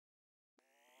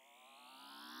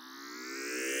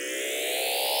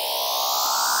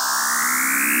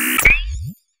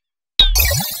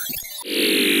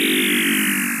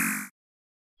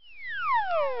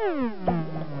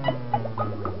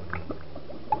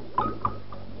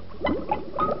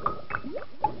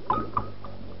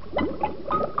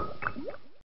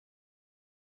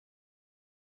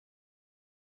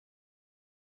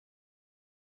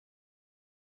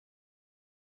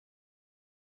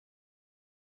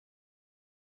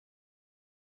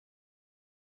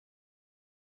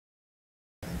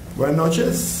Buenas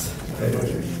noches.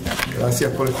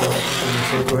 Gracias por estar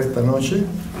con nosotros esta noche.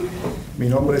 Mi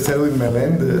nombre es Edwin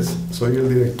Meléndez. Soy el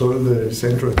director del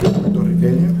Centro de Estudios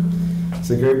Puertorriqueño. It's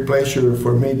a great pleasure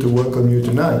for me to welcome you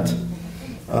tonight.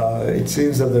 It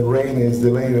seems that the rain is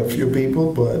delaying a few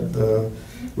people, but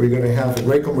we're going to have a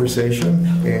great conversation,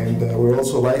 and we're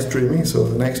also live streaming, so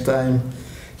the next time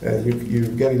you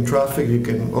get in traffic, you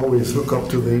can always hook up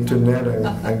to the internet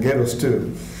and get us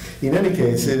too. In any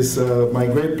case, it's my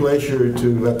great pleasure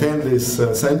to attend these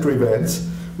Centro events.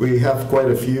 We have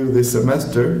quite a few this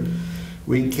semester.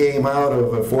 We came out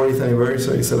of a 40th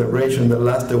anniversary celebration that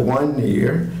lasted 1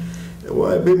 year.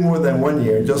 Well, a bit more than 1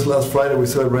 year. Just last Friday we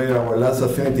celebrated our last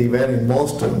Affinity event in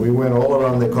Boston. We went all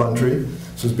around the country,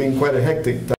 so it's been quite a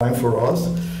hectic time for us,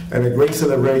 and a great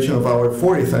celebration of our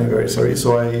 40th anniversary.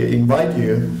 So I invite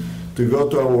you to go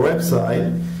to our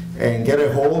website and get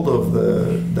a hold of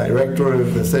the director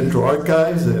of the Centro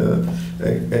Archives, a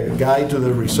guide to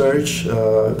the research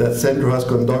that Centro has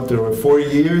conducted over 4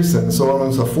 years, and so on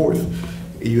and so forth.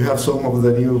 You have some of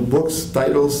the new books,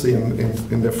 titles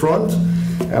in the front,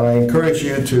 and I encourage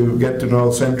you to get to know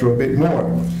Centro a bit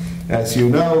more. As you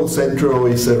know, Centro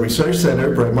is a research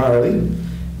center primarily.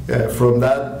 From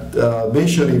that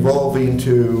mission evolving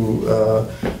to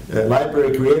a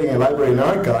library, creating a library and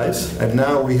archives, and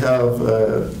now we have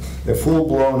a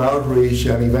full-blown outreach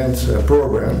and events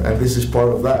program, and this is part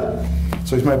of that.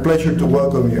 So it's my pleasure to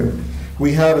welcome you.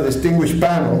 We have a distinguished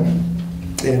panel,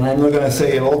 and I'm not going to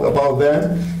say all about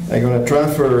them. I'm going to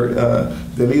transfer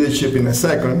the leadership in a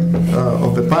second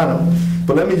of the panel.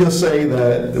 But let me just say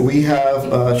that we have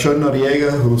Chon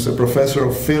Noriega, who's a professor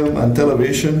of film and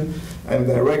television and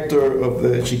director of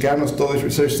the Chicano Studies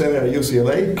Research Center at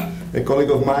UCLA, a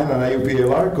colleague of mine at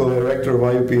IUPLR, co-director of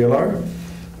IUPLR.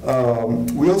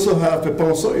 We also have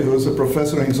Pepón Osorio, who is a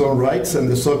professor in his own rights and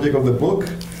the subject of the book,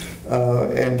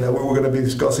 and we were going to be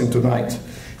discussing tonight.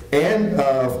 And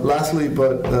lastly,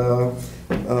 but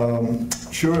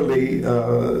surely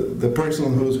the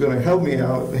person who's going to help me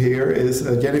out here is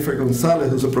Jennifer González,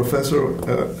 who's a professor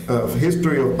of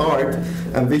history of art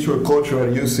and visual culture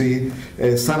at UC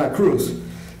Santa Cruz.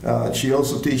 She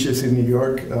also teaches in New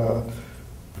York.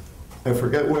 I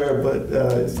forget where, but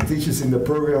teaches in the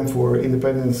program for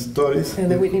independent studies. In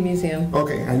the Whitney Museum.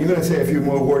 Okay, and you're going to say a few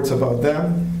more words about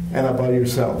them and about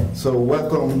yourself. So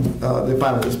welcome the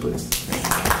panelists, please.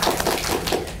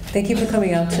 Thank you for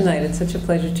coming out tonight. It's such a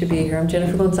pleasure to be here. I'm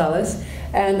Jennifer González,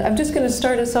 and I'm just going to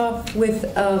start us off with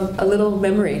a little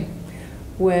memory.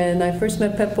 When I first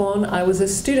met Pepon, I was a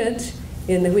student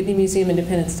in the Whitney Museum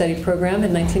Independent Study Program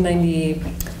in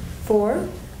 1994,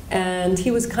 and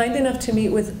he was kind enough to meet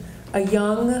with a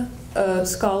young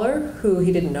scholar who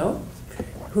he didn't know,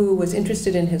 who was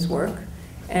interested in his work,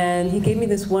 and he gave me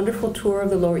this wonderful tour of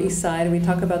the Lower East Side, and we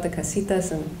talked about the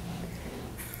casitas and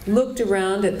looked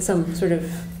around at some sort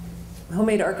of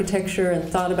homemade architecture and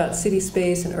thought about city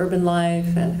space and urban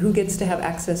life and who gets to have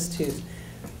access to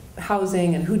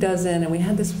housing and who doesn't. And we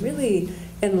had this really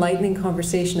enlightening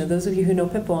conversation. And those of you who know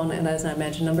Pepon, and as I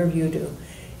imagine a number of you do,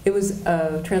 it was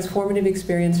a transformative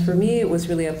experience for me. It was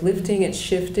really uplifting. It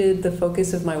shifted the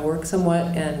focus of my work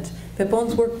somewhat. And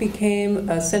Pepon's work became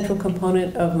a central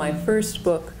component of my first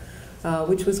book,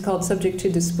 which was called Subject to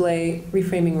Display,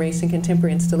 Reframing Race in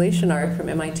Contemporary Installation Art from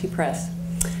MIT Press.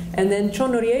 And then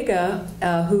Chon Noriega,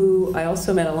 who I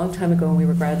also met a long time ago when we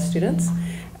were grad students,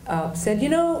 said, you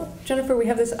know, Jennifer, we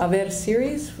have this Haber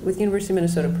series with University of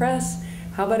Minnesota Press.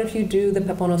 How about if you do the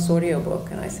Pepon Osorio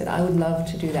book? And I said, I would love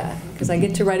to do that, because I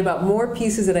get to write about more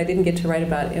pieces that I didn't get to write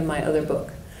about in my other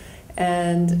book.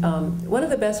 And one of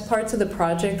the best parts of the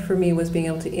project for me was being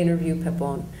able to interview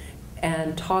Pepon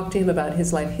and talk to him about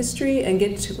his life history and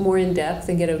get more in depth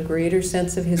and get a greater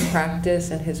sense of his practice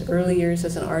and his early years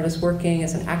as an artist working,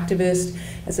 as an activist,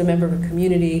 as a member of a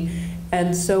community.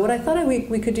 And so what I thought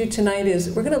we could do tonight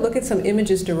is we're going to look at some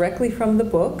images directly from the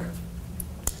book,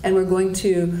 and we're going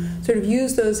to sort of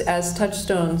use those as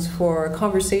touchstones for a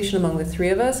conversation among the three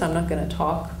of us. I'm not going to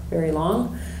talk very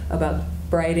long about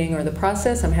writing or the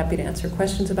process. I'm happy to answer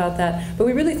questions about that. But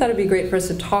we really thought it'd be great for us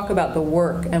to talk about the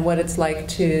work and what it's like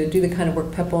to do the kind of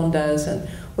work Pepon does, and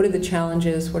what are the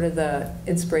challenges, what are the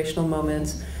inspirational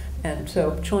moments. And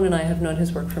so Chon and I have known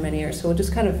his work for many years, so we'll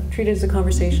just kind of treat it as a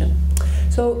conversation.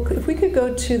 So if we could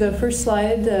go to the first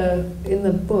slide in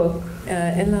the book,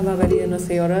 En la barbería no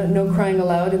se llora, No Crying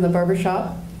Aloud in the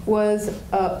Barbershop, was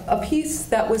a piece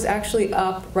that was actually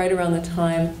up right around the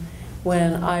time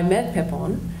when I met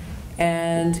Pepon.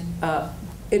 And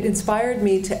it inspired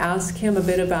me to ask him a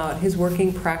bit about his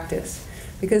working practice,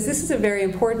 because this is a very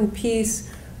important piece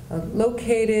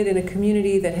located in a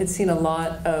community that had seen a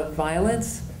lot of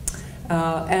violence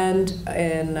and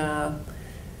in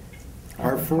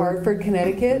Hartford,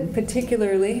 Connecticut,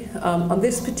 particularly. On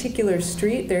this particular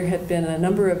street, there had been a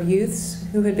number of youths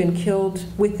who had been killed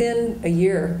within a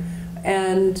year.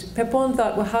 And Pepon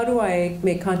thought, well, how do I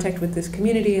make contact with this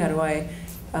community? How do I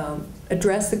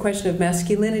address the question of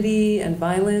masculinity and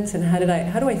violence? And how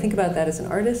do I think about that as an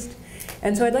artist?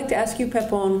 And so I'd like to ask you,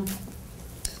 Pepon,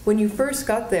 when you first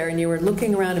got there and you were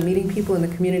looking around and meeting people in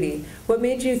the community, what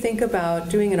made you think about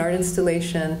doing an art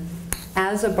installation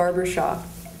as a barbershop?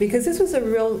 Because this was a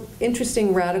real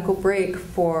interesting radical break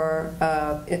for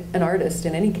an artist,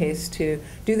 in any case, to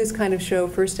do this kind of show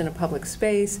first in a public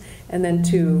space and then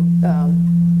to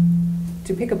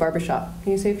pick a barbershop.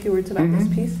 Can you say a few words about this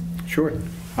piece? Sure.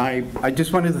 I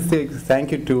just wanted to say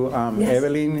thank you to Yes.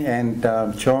 Evelyn and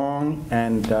Chon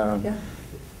and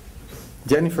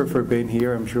Jennifer for being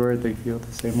here. I'm sure they feel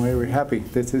the same way. We're happy.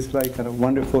 This is like a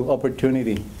wonderful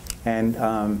opportunity, and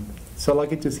so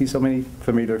lucky to see so many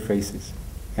familiar faces.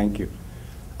 Thank you.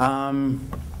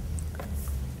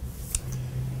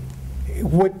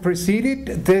 What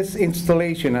preceded this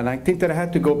installation, and I think that I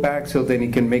had to go back so then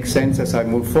it can make sense as I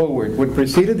move forward. What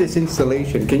preceded this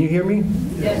installation, can you hear me?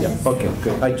 Yes. Yeah. Okay,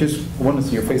 good. I just want to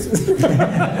see your faces.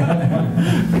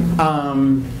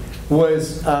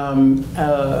 Was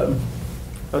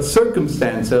a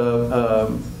circumstance,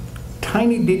 a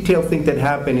tiny detail thing that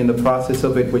happened in the process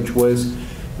of it, which was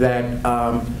that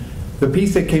the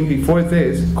piece that came before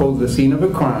this, called The Scene of a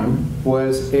Crime,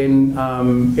 was in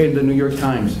the New York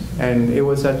Times. And it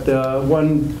was at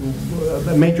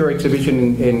a major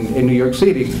exhibition in New York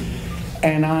City.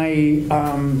 And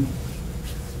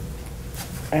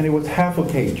and it was half a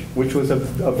page, which was a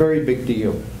very big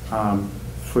deal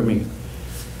for me.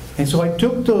 And so I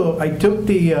took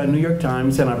the New York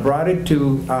Times and I brought it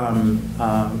to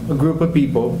a group of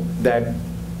people that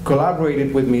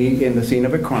collaborated with me in The Scene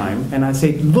of a Crime, and I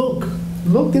said, look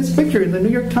this picture in the New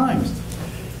York Times.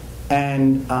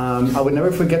 And I would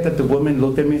never forget that the woman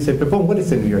looked at me and said, Pepon, what is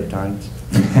the New York Times?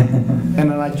 And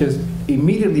then I just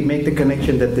immediately made the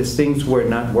connection that these things were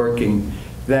not working,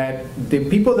 that the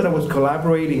people that I was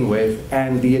collaborating with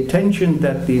and the attention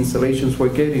that the installations were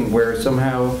getting were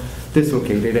somehow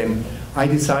dislocated. And I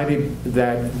decided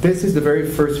that this is the very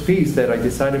first piece that I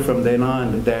decided from then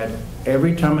on that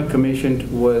every time a commission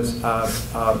was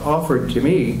offered to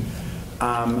me,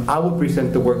 I would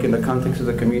present the work in the context of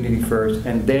the community first,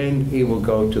 and then it will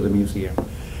go to the museum.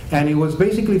 And it was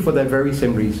basically for that very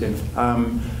same reason.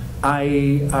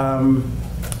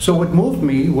 So what moved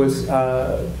me was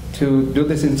to do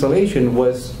this installation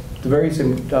was the very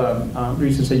same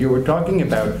reasons that you were talking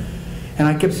about. And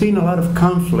I kept seeing a lot of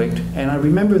conflict, and I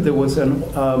remember there was a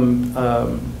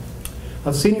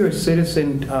senior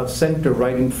citizen center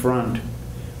right in front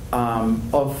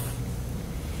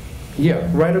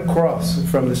right across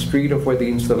from the street of where the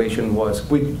installation was,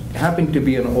 which happened to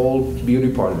be an old beauty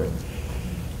parlor.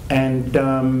 And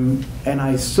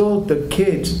I saw the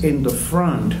kids in the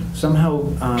front somehow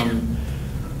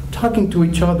talking to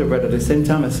each other, but at the same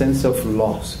time a sense of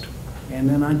lost. And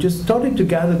then I just started to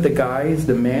gather the guys,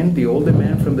 the older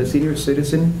man from the senior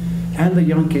citizen, and the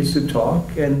young kids to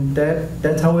talk, and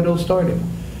that's how it all started.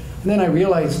 And then I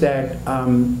realized that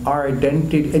our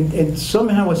identity, and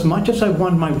somehow as much as I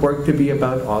want my work to be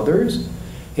about others,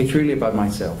 it's really about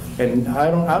myself. And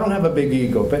I don't have a big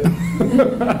ego, but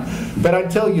but I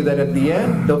tell you that at the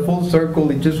end, the full circle,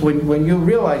 it just when you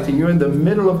realize and you're in the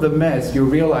middle of the mess, you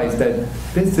realize that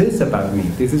this is about me.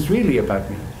 This is really about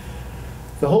me.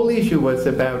 The whole issue was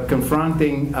about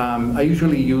confronting, I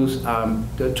usually use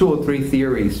 2 or 3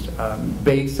 theories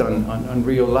based on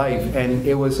real life, and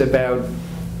it was about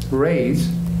race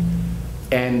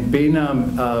and being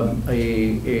a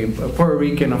Puerto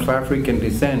Rican of African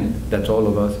descent. That's all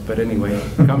of us, but anyway,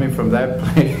 coming from that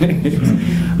place.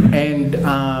 And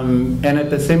at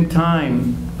the same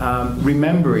time,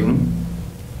 remembering,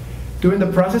 during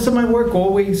the process of my work,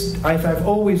 I've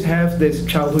always have these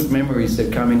childhood memories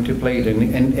that come into play,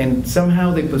 and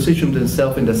somehow they position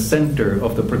themselves in the center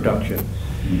of the production.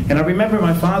 And I remember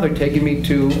my father taking me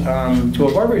to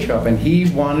a barbershop, and he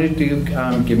wanted to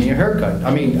give me a haircut. I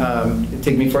mean,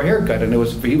 take me for a haircut, and he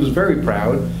was very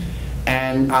proud,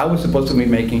 and I was supposed to be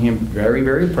making him very,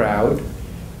 very proud.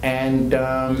 And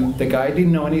the guy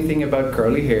didn't know anything about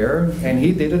curly hair, and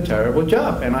he did a terrible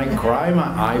job, and I cried my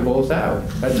eyeballs out.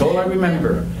 That's all I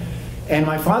remember. And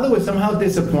my father was somehow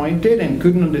disappointed and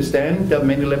couldn't understand at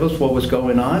many levels what was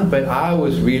going on, but I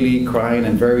was really crying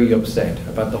and very upset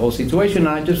about the whole situation.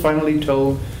 And I just finally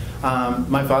told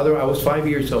my father, I was 5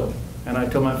 years old, and I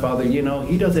told my father, you know,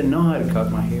 he doesn't know how to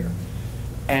cut my hair.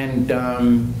 And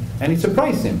it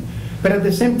surprised him. But at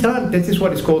the same time, this is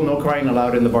what is called no crying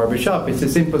aloud in the barbershop. It's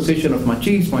this imposition of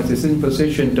machismo, it's this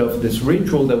imposition of this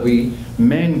ritual that we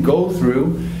men go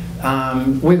through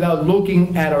without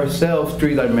looking at ourselves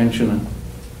three-dimensional.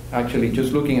 Actually,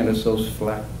 just looking at ourselves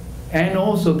flat. And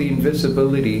also the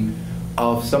invisibility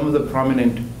of some of the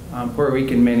prominent Puerto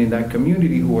Rican men in that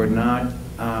community who are not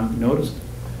noticed.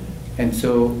 And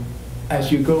so,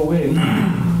 as you go in,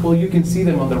 well, you can see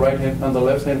them on the on the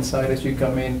left-hand side as you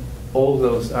come in. All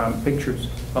those pictures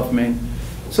of men.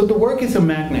 So the work is a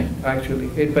magnet,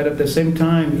 actually, but at the same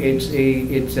time, it's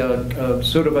a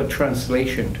sort of a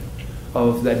translation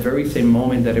of that very same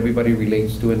moment that everybody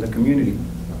relates to in the community.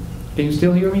 Can you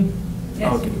still hear me?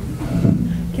 Yes. Okay.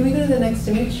 Can we go to the next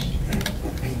image?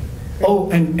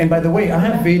 Oh, and by the way, I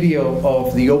have video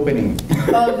of the opening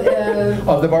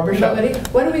of the barbershop.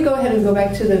 Why don't we go ahead and go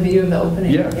back to the video of the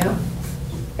opening? Yeah.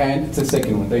 And it's the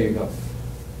second one. There you go.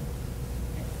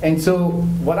 And so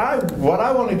what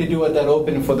I wanted to do at that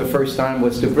opening for the first time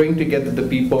was to bring together the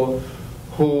people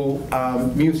who,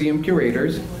 museum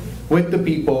curators, with the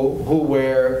people who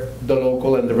were the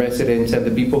local and the residents and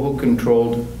the people who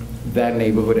controlled that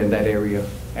neighborhood and that area,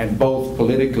 and both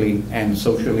politically and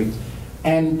socially.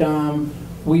 And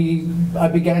I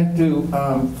began to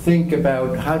think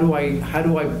about how do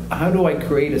I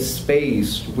create a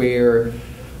space where,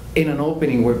 in an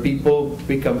opening where people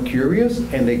become curious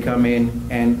and they come in,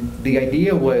 and the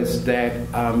idea was that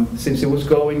since it was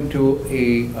going to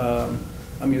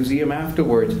a museum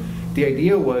afterwards, the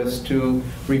idea was to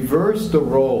reverse the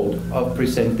role of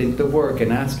presenting the work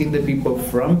and asking the people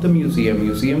from the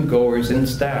museum goers and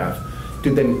staff,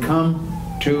 to then come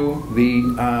to the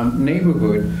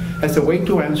neighborhood as a way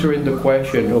to answer in the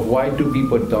question of why do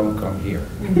people don't come here.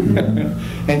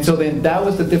 And so then that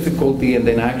was the difficulty, and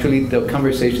then actually the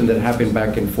conversation that happened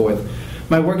back and forth.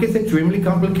 My work is extremely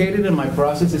complicated and my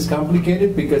process is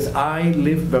complicated because I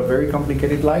live a very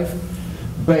complicated life.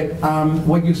 But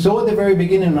what you saw at the very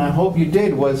beginning, and I hope you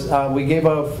did, was we gave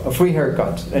a free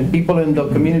haircut, and people in the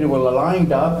community were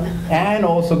lined up, and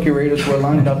also curators were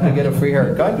lined up to get a free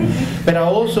haircut. But I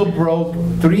also broke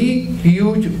 3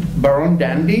 huge Baron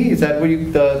Dandy, is that what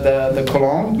you, the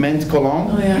cologne, men's cologne,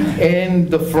 oh, yeah, in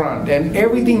the front, and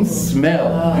everything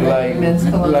smelled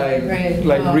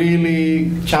like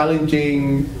really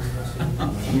challenging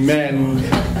men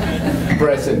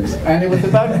presence, and it was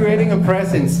about creating a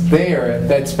presence there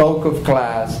that spoke of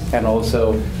class and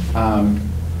also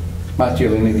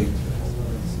masculinity.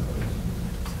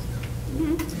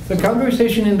 The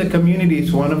conversation in the community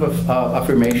is one of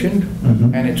affirmation,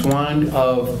 and it's one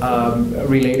of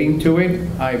relating to it.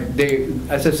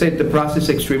 As I said, the process is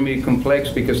extremely complex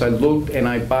because I looked and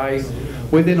I buy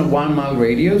within a 1-mile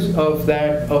radius of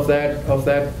that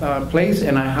place,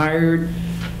 and I hired,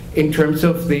 in terms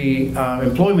of the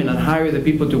employment, and hire the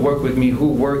people to work with me who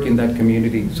work in that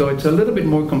community. So it's a little bit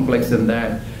more complex than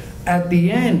that. At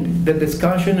the end, the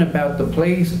discussion about the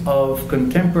place of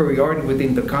contemporary art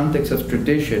within the context of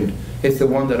tradition is the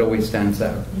one that always stands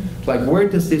out. Like, where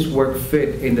does this work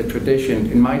fit in the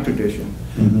tradition, in my tradition?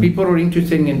 People are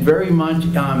interested in very much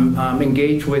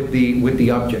engage with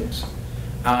the objects.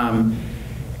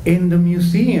 In the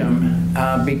museum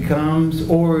becomes,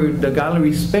 or the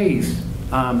gallery space,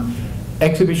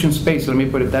 exhibition space, let me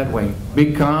put it that way,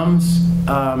 becomes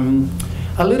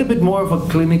a little bit more of a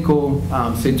clinical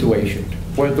situation,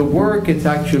 where the work is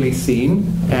actually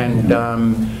seen, and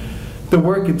the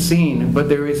work is seen, but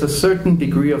there is a certain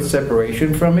degree of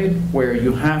separation from it, where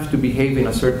you have to behave in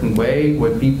a certain way,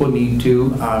 where people need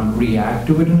to react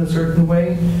to it in a certain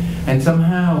way, and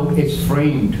somehow it's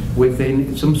framed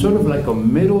within some sort of like a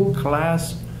middle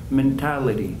class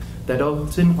mentality that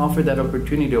often offer that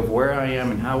opportunity of where I am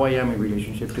and how I am in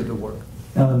relationship to the work.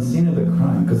 Now, in the scene of the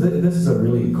crime, because this is a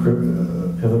really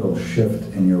pivotal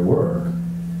shift in your work,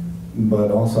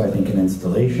 but also I think an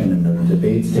installation and the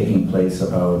debates taking place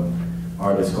about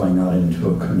artists going out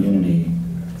into a community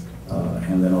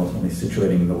and then ultimately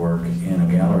situating the work in a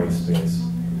gallery space.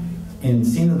 In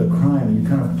Scene of the Crime, you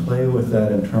kind of play with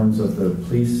that in terms of the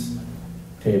police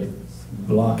tape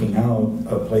blocking out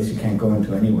a place you can't go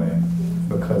into anyway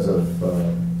because of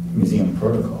museum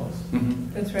protocols.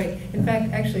 That's right. In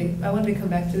fact, actually, I wanted to come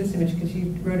back to this image because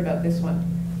you wrote about this one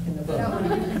in the book.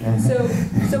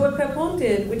 So what Pepon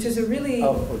did, which is a really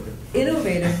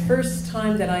innovative first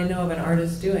time that I know of an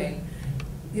artist doing,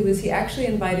 he actually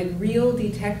invited real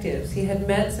detectives. He had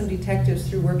met some detectives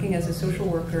through working as a social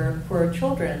worker for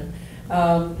children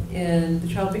in the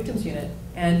Child Victims Unit.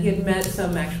 And he had met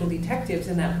some actual detectives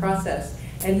in that process.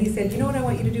 And he said, you know what I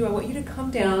want you to do? I want you to come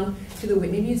down to the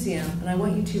Whitney Museum, and I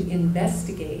want you to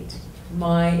investigate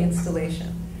my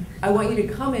installation. I want you to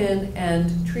come in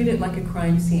and treat it like a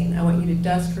crime scene. I want you to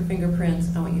dust for fingerprints.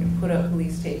 I want you to put up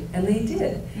police tape. And they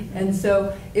did. And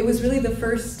so it was really the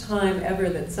first time ever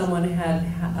that someone had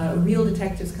real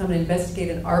detectives come and investigate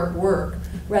an artwork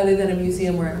rather than a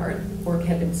museum where an artwork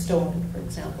had been stolen, for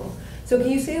example. So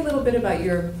can you say a little bit about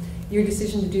your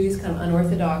decision to do these kind of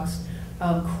unorthodox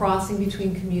crossing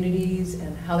between communities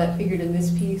and how that figured in this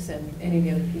piece and any of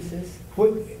the other pieces?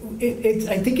 Well,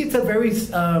 I think it's a very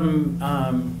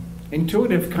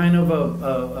intuitive kind of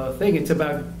a thing.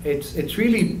 It's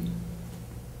really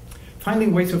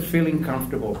finding ways of feeling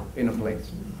comfortable in a place.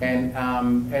 And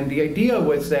the idea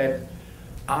was that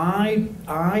I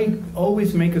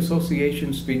always make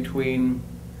associations between,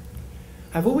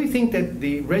 I've always think that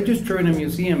the register in a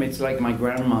museum, it's like my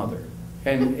grandmother.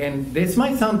 And this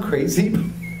might sound crazy,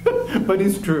 but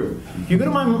it's true. You go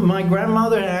to my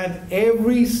grandmother had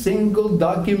every single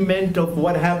document of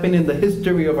what happened in the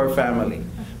history of our family.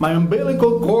 My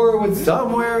umbilical cord was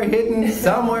somewhere hidden,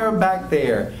 somewhere back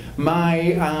there.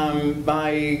 My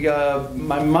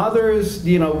mother's,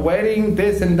 wedding,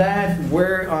 this and that,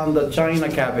 were on the china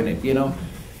cabinet,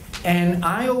 And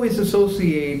I always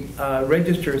associate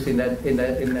registers in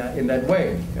that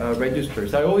way.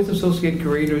 Registers. I always associate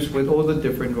curators with all the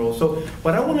different roles. So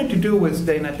what I wanted to do was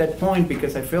then at that point,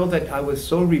 because I felt that I was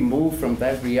so removed from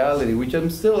that reality, which I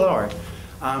still are,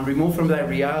 removed from that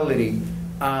reality.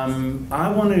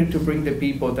 I wanted to bring the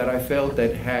people that I felt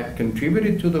that had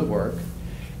contributed to the work,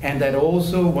 and that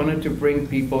also wanted to bring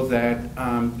people that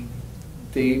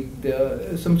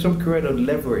some creative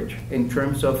leverage in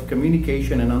terms of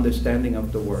communication and understanding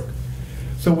of the work.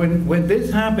 So when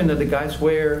this happened, that the guys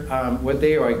were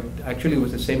there, actually it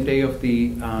was the same day of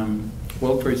the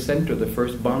World Trade Center, the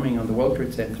first bombing on the World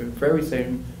Trade Center, very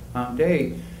same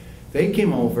day, they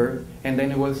came over, and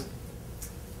then it was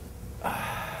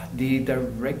the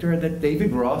director,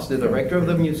 David Ross, the director of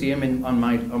the museum, on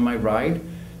my right,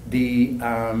 the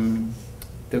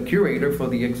curator for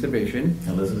the exhibition,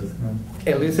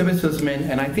 Elizabeth Sussman,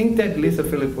 and I think that Lisa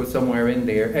Phillips was somewhere in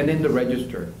there, and then the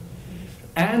register,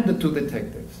 and the two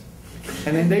detectives.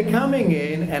 And then they coming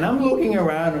in, and I'm looking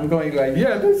around, I'm going like,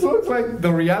 yeah, this looks like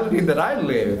the reality that I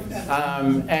live.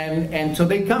 And so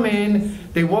they come in,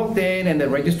 they walked in, and the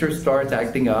register starts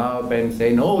acting up and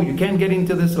saying, no, you can't get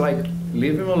into this, like,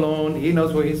 leave him alone, he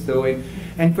knows what he's doing.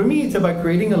 And for me, it's about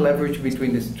creating a leverage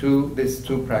between these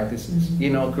two practices.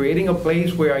 Creating a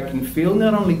place where I can feel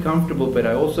not only comfortable, but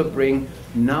I also bring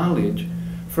knowledge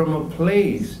from a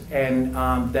place, and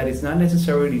that is not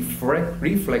necessarily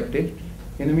reflected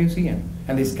in the museum.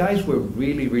 And these guys were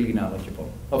really, really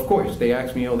knowledgeable. Of course, they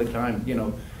ask me all the time,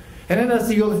 And then that's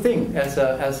the other thing, as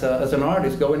an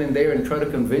artist, going in there and try to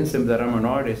convince them that I'm an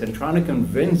artist, and trying to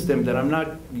convince them that I'm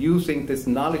not using this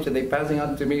knowledge that they're passing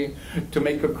on to me to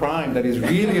make a crime that is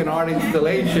really an art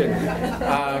installation.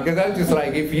 Because I'm just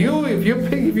like, if you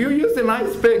use a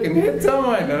nice pick and hit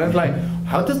someone, and it's like,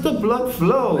 how does the blood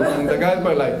flow? And the guys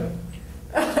were like,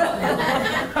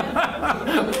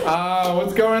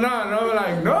 what's going on? And I'm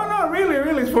like, no,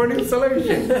 really, it's for an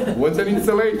installation. What's an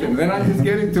installation? Then I just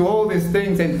get into all these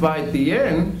things, and by the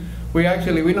end, we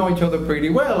know each other pretty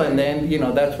well, and then,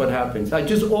 that's what happens. I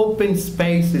just open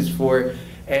spaces for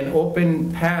an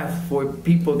open path for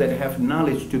people that have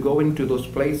knowledge to go into those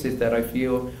places that I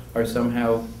feel are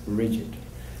somehow rigid.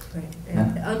 Right.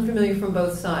 And unfamiliar from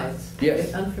both sides.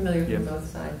 Yes. Unfamiliar from both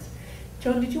sides.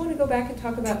 Joan, did you want to go back and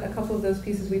talk about a couple of those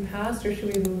pieces we passed, or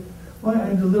should we move? Well,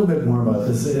 a little bit more about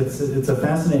this. It's a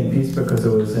fascinating piece because it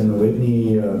was in the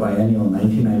Whitney Biennial in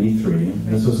 1993.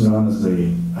 This was known as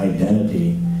the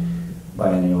Identity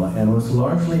Biennial, and was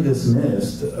largely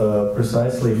dismissed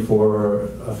precisely for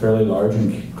a fairly large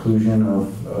inclusion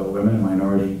of women and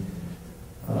minority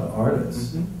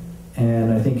artists. Mm-hmm.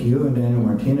 And I think you and Daniel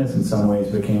Martinez in some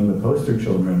ways became the poster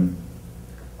children,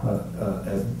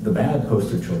 as the bad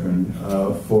poster children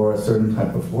for a certain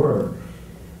type of work.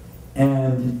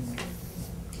 And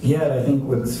yet, I think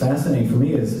what's fascinating for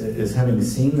me is having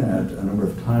seen that a number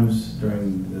of times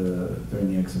during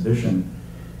the exhibition.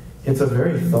 It's a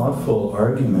very thoughtful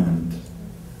argument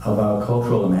about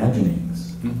cultural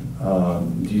imaginings.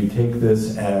 Mm-hmm. Do you take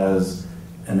this as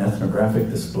an ethnographic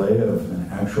display of an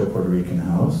actual Puerto Rican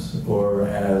house, or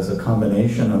as a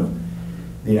combination of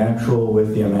the actual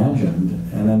with the imagined?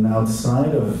 And then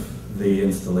outside of the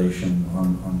installation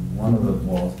on one of the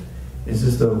walls is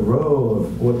just a row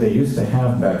of what they used to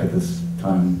have back at this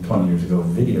time, 20 years ago,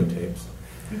 videotapes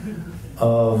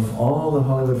of all the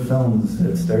Hollywood films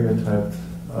that stereotyped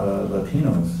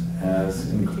Latinos as...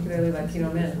 Particularly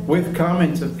Latino men. With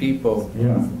comments of people.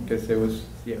 Yeah. Because there was,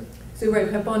 So right,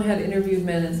 Pepon had interviewed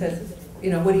men and said,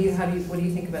 what do you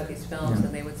think about these films? Yeah.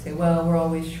 And they would say, well, we're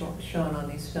always shown on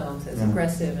these films as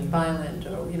aggressive and violent,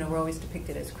 or we're always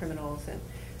depicted as criminals. And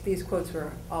these quotes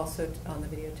were also on the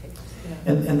videotapes.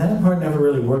 Yeah. And that part never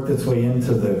really worked its way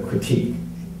into the critique.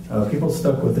 People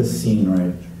stuck with this scene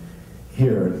right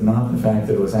here, not the fact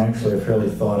that it was actually a fairly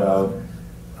thought out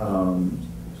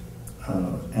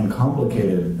and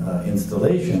complicated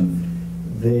installation.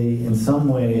 They, in some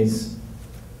ways,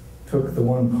 took the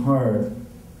one part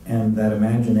and that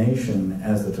imagination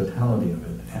as the totality of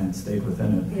it and stayed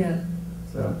within it. Yeah.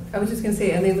 So I was just going to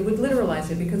say, and they would literalize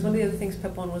it, because one of the other things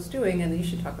Pepon was doing, and you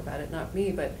should talk about it, not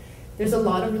me, but there's a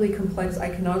lot of really complex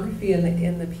iconography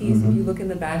in the piece. Mm-hmm. If you look in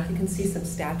the back, you can see some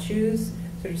statues,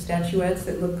 sort of statuettes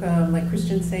that look like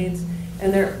Christian saints,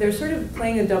 and they're sort of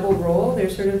playing a double role. They're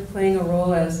sort of playing a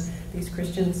role as these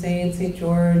Christian saints, St.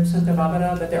 George, Santa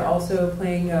Barbara, but they're also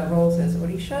playing roles as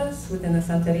orishas within the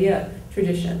Santeria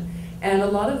tradition. And a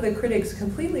lot of the critics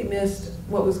completely missed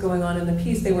what was going on in the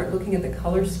piece. They weren't looking at the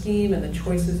color scheme and the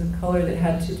choices of color that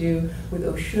had to do with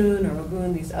Oshun or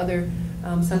Ogun, these other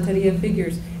Santeria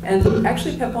figures. And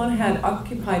actually Pepon had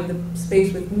occupied the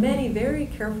space with many very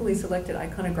carefully selected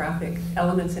iconographic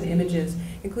elements and images,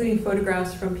 including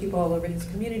photographs from people all over his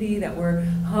community that were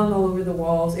hung all over the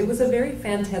walls. It was a very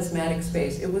phantasmatic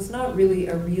space. It was not really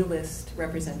a realist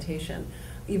representation,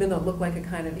 even though it looked like a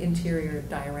kind of interior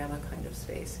diorama kind of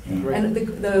space. Right. And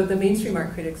the mainstream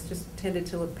art critics just tended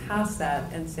to look past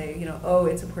that and say, oh,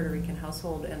 it's a Puerto Rican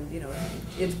household, and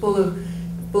it's full of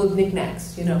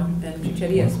knickknacks, and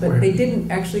chucherias. But they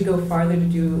didn't actually go farther to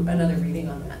do another reading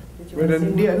on that. Did you want to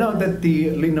say more? That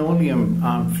the linoleum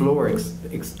floor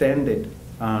extended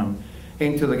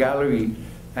into the gallery,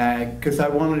 because I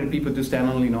wanted people to stand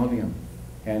on linoleum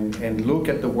and look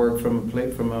at the work from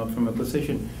a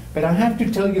position. But I have to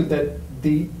tell you that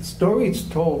the story is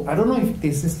told. I don't know if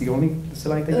is this the only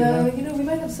slide that you have. We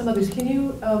might have some others. Can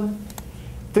you?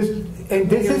 This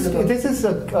is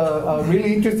a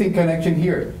really interesting connection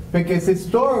here, because the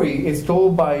story is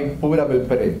told by Pura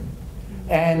Belpere.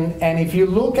 And if you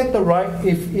look at the right,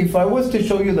 if I was to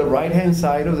show you the right-hand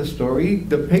side of the story,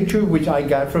 the picture which I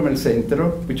got from El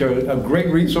Centro, which are a great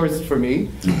resource for me,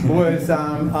 was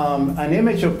an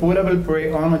image of Pura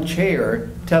Belpere on a chair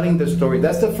telling the story.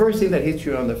 That's the first thing that hits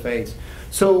you on the face.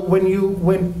 So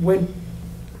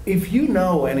if you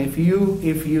know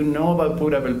about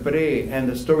Pura Belpere and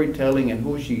the storytelling and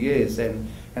who she is, and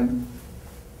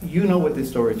you know what this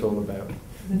story is all about.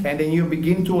 And then you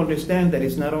begin to understand that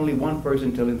it's not only one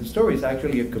person telling the story, it's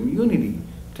actually a community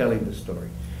telling the story.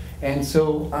 And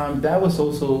so that was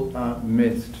also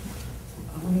missed.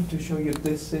 I wanted to show you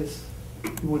you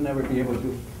would never be able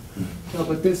to. No,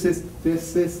 but this is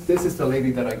the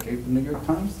lady that I gave the New York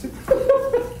Times to.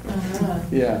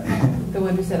 Yeah. The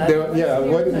one who said,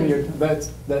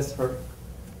 that's her.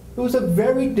 It was a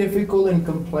very difficult and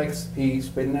complex piece,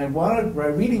 but what I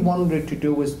really wanted to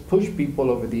do was push people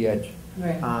over the edge.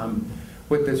 Right.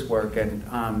 With this work, and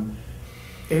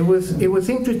it was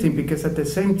interesting because at the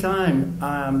same time,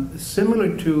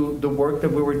 similar to the work that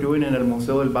we were doing in El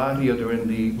Museo del Barrio during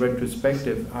the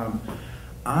retrospective, I'm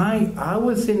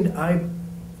trained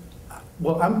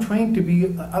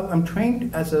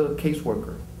as a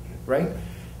caseworker, right?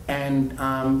 And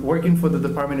working for the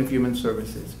Department of Human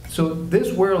Services. So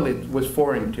this world was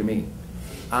foreign to me.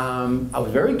 I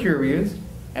was very curious,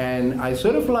 and I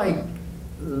sort of liked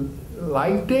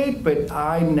it, but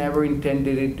I never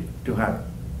intended it to happen,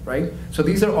 right? So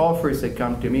these are offers that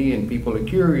come to me, and people are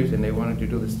curious, and they wanted to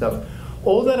do this stuff.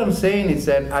 All that I'm saying is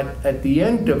that at the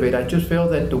end of it, I just felt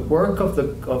that the work of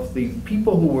the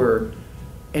people who were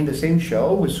in the same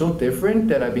show was so different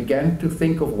that I began to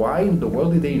think of why in the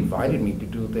world did they invited me to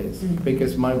do this? Mm-hmm.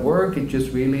 Because my work is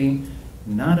just really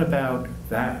not about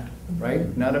that,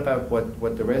 right? Not about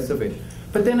what the rest of it.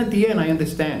 But then at the end, I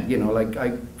understand.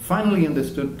 I finally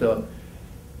understood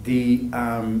the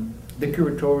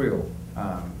curatorial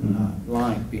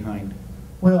line behind.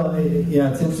 Well,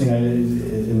 it's interesting.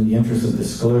 In the interest of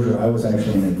disclosure, I was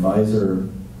actually an advisor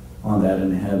on that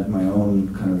and had my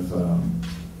own kind of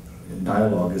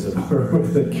dialogue, as it were,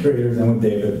 with the curators and with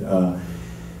David.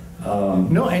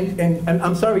 No, and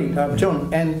I'm sorry,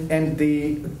 John, and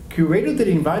the curator that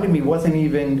invited me wasn't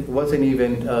even it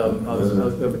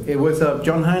was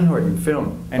John Hanhorn,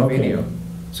 film and video.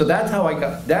 So that's how I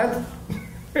got that.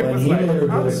 And he later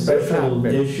did a special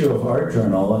issue of Art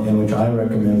Journal in which I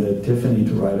recommended Tiffany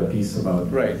to write a piece about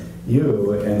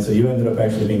you, and so you ended up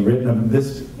actually being written.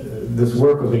 This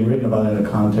work was being written about in the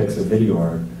context of video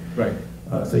art. Right.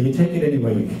 So you take it any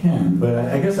way you can, but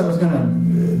I guess I was going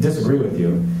to disagree with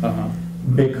you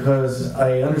because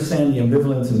I understand the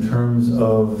ambivalence in terms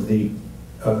of the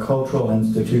a cultural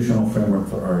institutional framework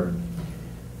for art.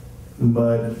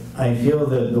 But I feel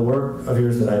that the work of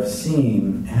yours that I've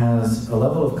seen has a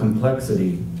level of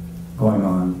complexity going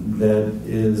on that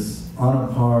is on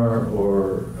a par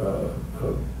or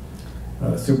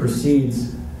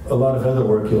supersedes a lot of other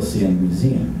work you'll see in a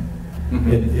museum.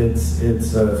 It's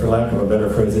for lack of a better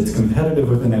phrase, it's competitive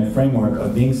within that framework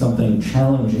of being something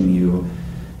challenging you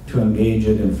to engage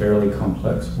it in fairly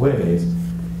complex ways.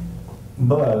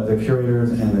 But the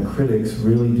curators and the critics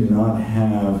really do not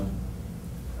have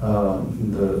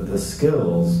the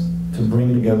skills to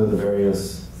bring together the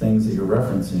various things that you're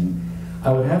referencing.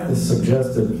 I would have to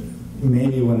suggest that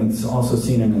maybe when it's also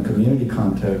seen in a community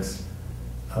context,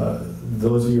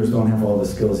 those viewers don't have all the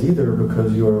skills either,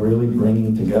 because you are really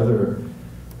bringing together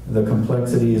the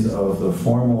complexities of the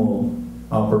formal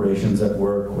operations at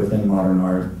work within modern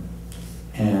art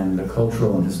and the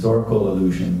cultural and historical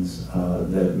illusions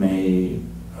that may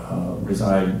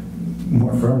reside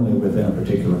more firmly within a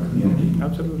particular community.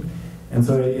 Absolutely. And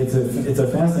so it's a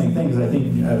fascinating thing, because I think,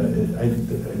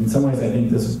 in some ways, I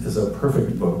think this is a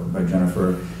perfect book by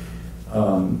Jennifer.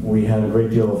 We had a great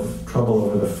deal of trouble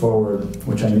over the foreword,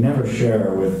 which I never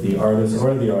share with the artist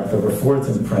or the author before it's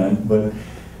in print, but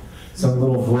some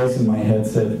little voice in my head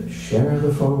said, share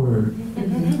the foreword.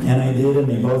 And I did, and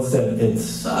they both said, it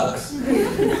sucks.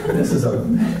 This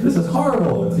is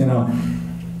horrible, you know.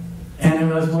 And I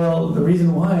realized, well, the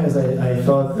reason why is I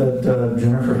thought that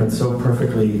Jennifer had so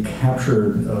perfectly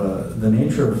captured the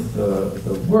nature of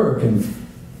the work and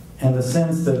the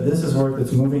sense that this is work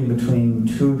that's moving between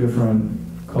two different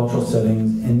cultural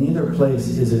settings. In neither place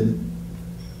is it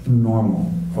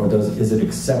normal, or is it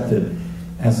accepted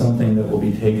as something that will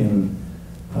be taken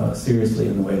seriously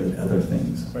in the way that other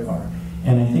things are.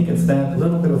 And I think it's that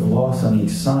little bit of loss on each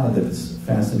side that's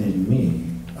fascinating me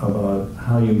about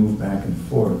how you move back and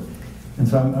forth. And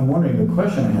so I'm wondering, the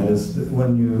question I had is,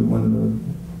 when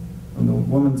the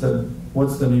woman said,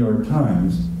 "What's the New York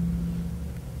Times?"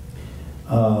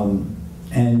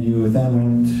 And you then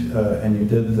went and you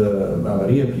did the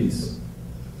Bavaria piece.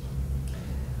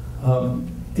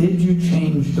 Did you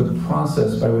change the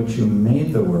process by which you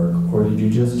made the work, or did you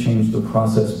just change the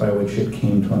process by which it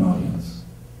came to an audience?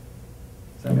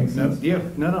 Does that make sense?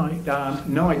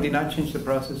 No, I did not change the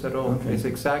process at all. Okay. It's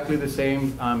exactly the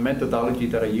same methodology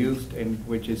that I used,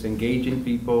 which is engaging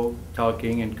people,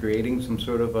 talking, and creating some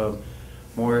sort of a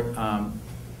more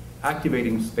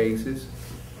activating spaces,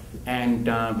 and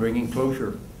bringing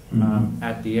closure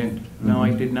at the end. No,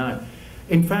 I did not.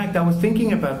 In fact, I was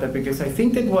thinking about that, because I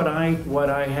think that what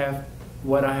I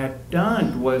had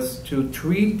done was to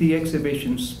treat the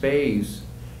exhibition space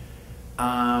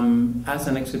as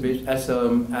an exhibition, as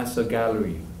a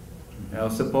gallery,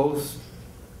 as opposed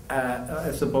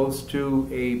to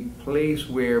a place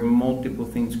where multiple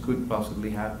things could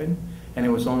possibly happen, and it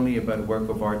was only about a work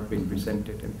of art being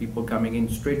presented and people coming in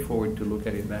straightforward to look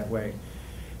at it that way.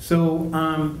 So.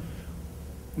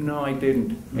 No, I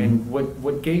didn't. And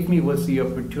what gave me was the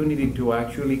opportunity to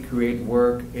actually create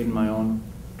work in my own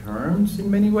terms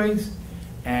in many ways,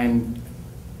 and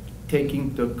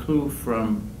taking the clue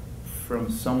from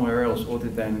somewhere else other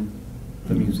than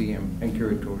the museum and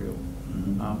curatorial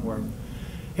work.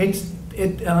 It's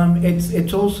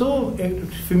also,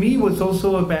 for me, it was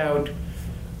also about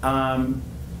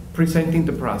presenting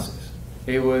the process.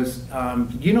 It was,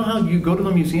 you know how you go to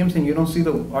the museums and you don't see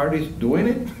the artist doing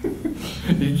it?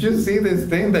 You just see this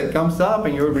thing that comes up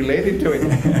and you're related to it.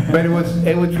 But it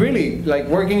was really like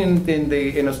working in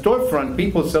a storefront.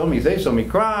 People saw me, they saw me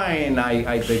crying.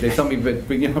 They saw me,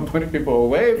 putting people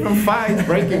away from fights,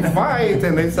 breaking fights,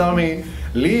 and they saw me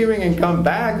leaving and come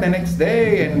back the next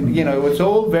day. And it was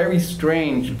all very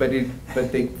strange. But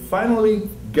they finally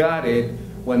got it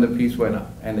when the piece went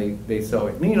up, and they saw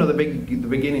it. The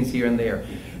beginnings here and there,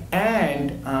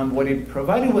 and what it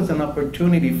provided was an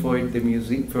opportunity for the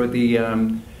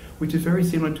museum, which is very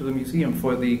similar to the museum,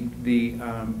 for the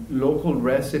local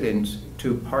residents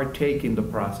to partake in the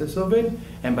process of it.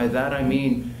 And by that I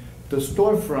mean the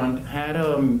storefront had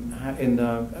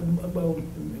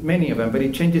many of them, but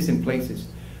it changes in places.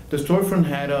 The storefront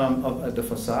had the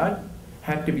facade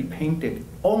had to be painted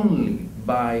only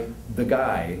by the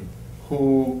guy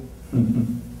who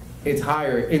is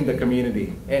higher in the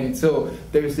community. And so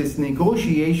there's this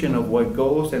negotiation of what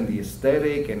goes and the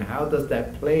aesthetic and how does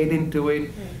that play into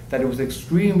it, that it was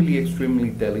extremely, extremely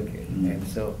delicate. And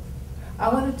so I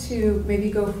wanted to maybe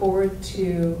go forward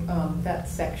to that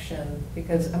section,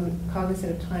 because I'm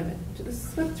cognizant of time. Just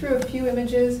flip through a few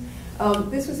images.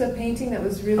 This was a painting that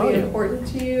was really important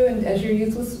to you, and as your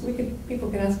youth,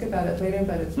 people can ask about it later,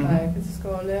 but it's by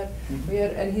Francisco Oler.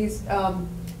 And he's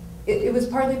it was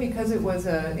partly because it was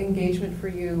an engagement for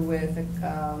you with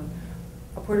a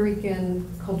Puerto Rican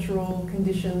cultural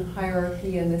condition,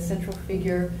 hierarchy, and the central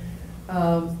figure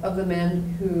of the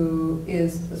man who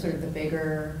is sort of the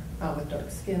beggar with dark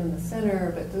skin in the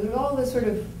center, but there's all this sort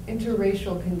of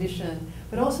interracial condition.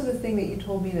 But also the thing that you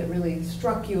told me that really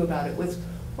struck you about it was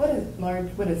what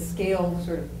a scale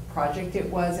sort of project it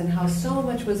was, and how so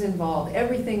much was involved.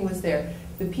 Everything was there.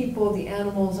 The people, the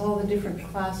animals, all the different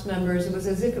class members. It was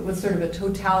as if it was sort of a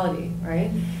totality, right?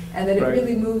 And that it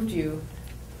really moved you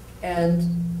and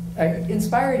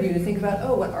inspired you to think about,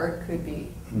 oh, what art could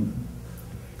be. Mm-hmm.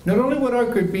 Not only what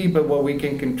art could be, but what we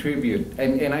can contribute.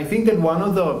 And I think that one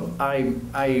of the,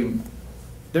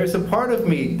 there's a part of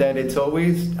me that it's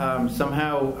always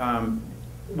somehow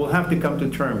will have to come to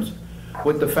terms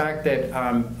with the fact that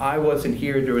I wasn't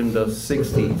here during the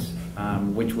 60s,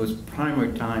 which was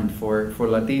primer time for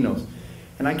Latinos.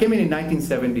 And I came in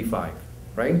 1975,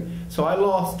 right? So I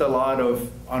lost a lot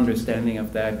of understanding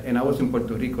of that, and I was in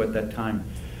Puerto Rico at that time.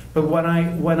 But when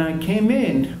I came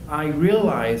in, I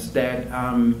realized that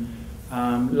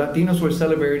Latinos were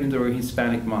celebrating during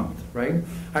Hispanic Month, right?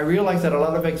 I realized that a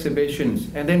lot of exhibitions,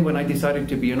 and then when I decided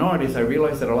to be an artist, I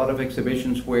realized that a lot of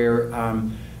exhibitions were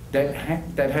that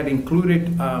had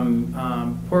included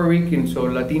Puerto Ricans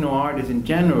or Latino artists in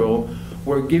general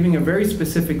were giving a very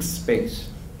specific space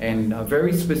and a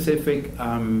very specific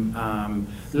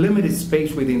limited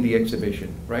space within the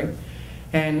exhibition, right?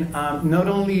 And not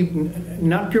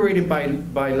curated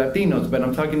by Latinos, but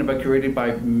I'm talking about curated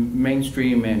by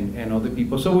mainstream and other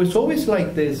people. So it's always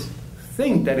like this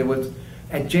thing that it was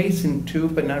adjacent to,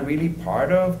 but not really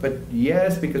part of, but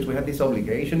yes, because we had this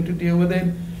obligation to deal with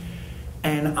it.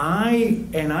 And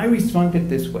I responded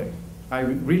this way. I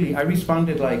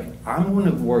responded like, I'm going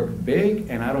to work big,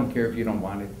 and I don't care if you don't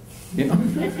want it, you know.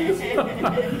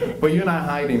 But you're not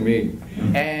hiding me.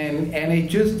 And it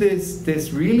just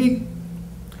this really,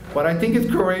 what I think is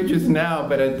courageous now,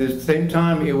 but at the same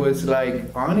time, it was like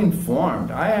uninformed.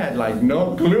 I had like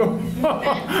no clue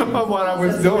of what I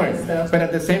was doing. But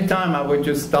at the same time, I was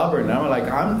just stubborn. I was like,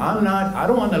 I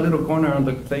don't want a little corner on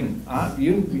the thing.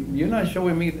 You're not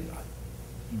showing me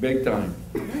big time.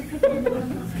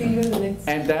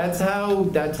 And that's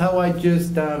how I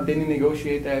just didn't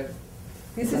negotiate that.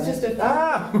 This is just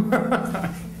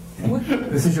a...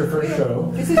 This is your first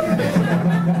show. This is your first show.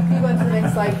 Can you go on to the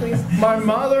next slide, please? My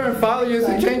mother and father used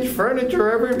to change furniture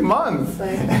every month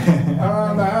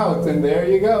around the house, and there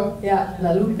you go. Yeah,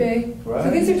 La Lupe. Right.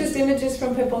 So these are just images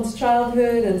from Pepon's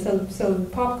childhood and some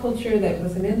pop culture that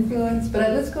was an influence. But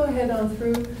let's go ahead on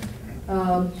through.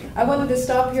 I wanted to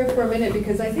stop here for a minute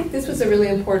because I think this was a really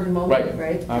important moment,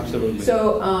 right? Absolutely.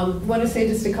 So, want to say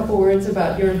just a couple words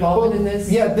about your involvement in this?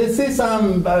 Yeah, this is,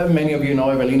 many of you know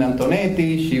Evelina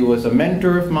Antonetti. She was a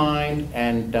mentor of mine,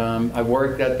 and I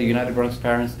worked at the United Bronx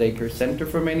Parents Daycare Center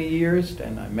for many years,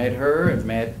 and I met her and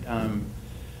met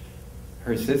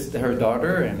her sister, her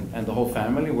daughter, and the whole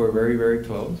family were very, very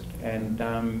close. And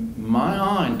my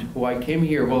aunt, who I came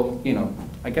here, well, you know,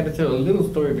 I got to tell a little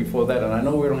story before that, and I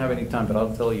know we don't have any time, but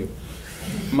I'll tell you.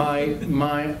 My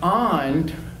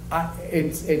aunt,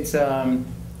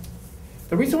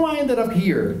 the reason why I ended up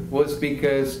here was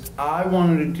because I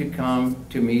wanted to come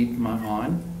to meet my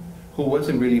aunt, who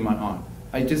wasn't really my aunt.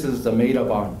 I just was a made-up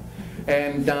aunt,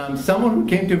 and someone who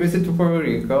came to visit to Puerto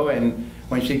Rico, and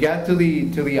when she got to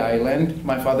the island,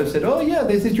 my father said, "Oh yeah,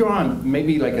 this is your aunt,"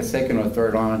 maybe like a second or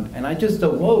third aunt, and I just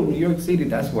thought, "Whoa, New York City,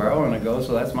 that's where I want to go,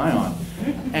 so that's my aunt."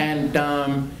 And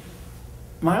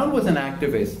my aunt was an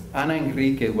activist. Ana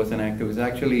Enrique was an activist,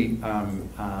 actually,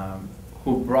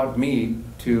 who brought me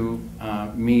to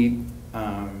meet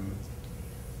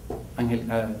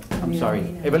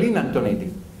Evelina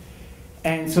Antonetti.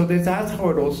 And so that's how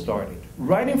it all started.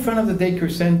 Right in front of the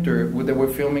daycare center, where they were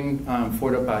filming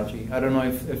Fort Apache. I don't know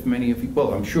if many of you,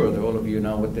 well, I'm sure that all of you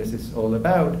know what this is all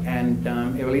about. And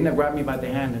Evelina grabbed me by the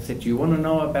hand and said, "Do you want to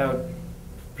know about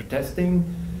protesting?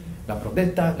 La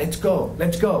protesta, let's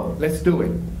go, let's do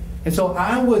it." And so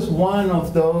I was one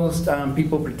of those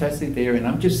people protesting there, and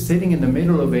I'm just sitting in the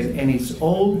middle of it, and it's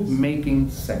all making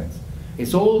sense.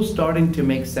 It's all starting to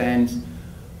make sense.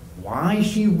 Why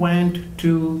she went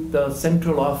to the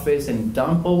central office and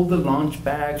dumped all the lunch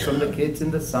bags from the kids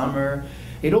in the summer.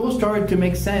 It all started to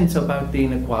make sense about the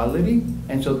inequality.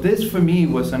 And so this for me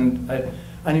was an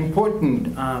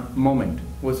important moment,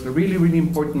 was a really, really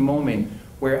important moment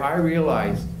where I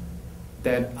realized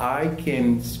that I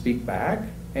can speak back,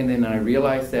 and then I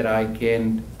realized that I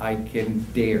can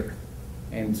dare.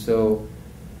 And so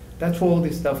that's where all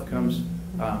this stuff comes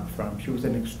from. She was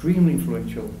an extremely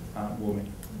influential woman.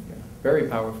 Very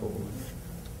powerful woman.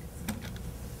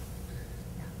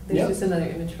 There's just another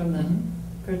image from the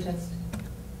protest.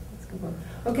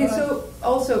 Okay, so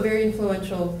also very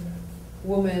influential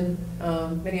woman,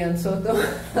 Marian Soto,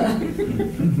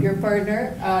 your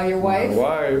partner, your wife. My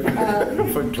wife,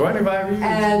 for 25 years.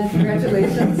 And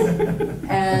congratulations.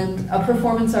 And a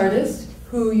performance artist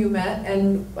who you met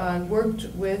and worked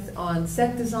with on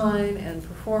set design and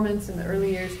performance in the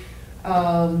early years.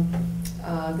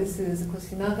 This is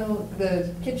Cocinado,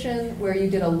 the kitchen, where you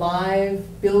did a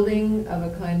live building of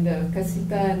a kind of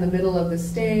casita in the middle of the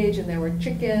stage, and there were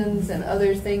chickens and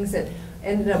other things that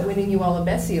ended up winning you all a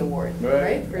Bessie Award,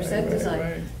 right? For set design.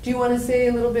 Right. Do you want to say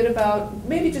a little bit about,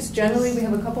 maybe just generally, we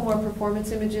have a couple more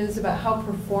performance images about how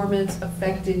performance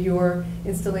affected your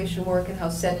installation work and how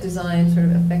set design sort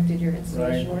of affected your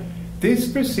installation work?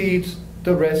 This precedes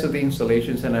the rest of the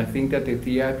installations, and I think that the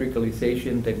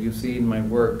theatricalization that you see in my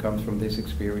work comes from this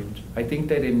experience. I think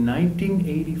that in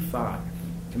 1985,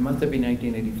 it must have been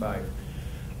 1985,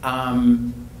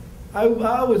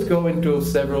 I was going to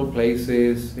several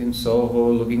places in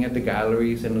Soho, looking at the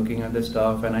galleries and looking at the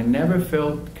stuff, and I never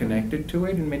felt connected to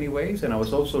it in many ways. And I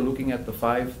was also looking at the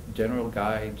 5 general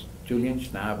guides, Julian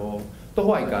Schnabel, the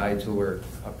white guides who were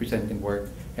presenting work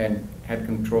and had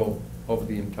control over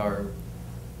the entire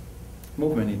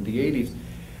movement in the 80s.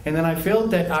 And then I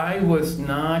felt that I was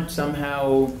not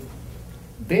somehow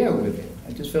there with it.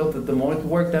 I just felt that the more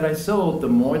work that I sold, the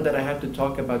more that I had to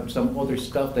talk about some other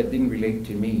stuff that didn't relate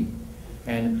to me.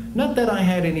 And not that I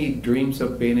had any dreams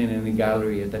of being in any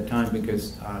gallery at that time,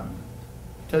 because I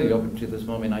tell you, up until this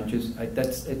moment,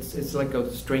 it's like a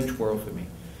strange world for me.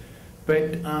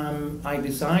 But I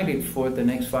decided for the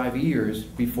next 5 years,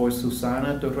 before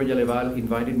Susana Torroya Leval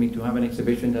invited me to have an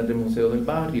exhibition at the Museo del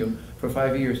Barrio, for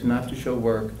 5 years not to show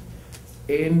work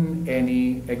in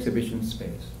any exhibition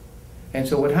space. And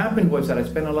so what happened was that I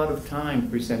spent a lot of time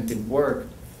presenting work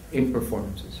in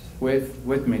performances with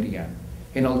Marian,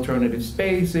 in alternative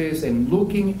spaces, and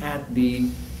looking at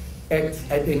the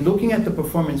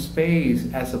performance space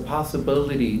as a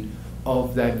possibility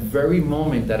of that very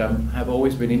moment that I have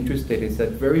always been interested. It's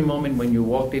that very moment when you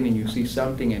walked in and you see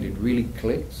something and it really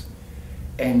clicks,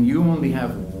 and you only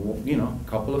have, you know, a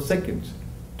couple of seconds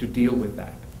to deal with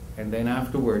that, and then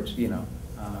afterwards, you know,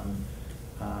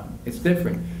 it's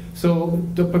different. So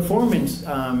the performance,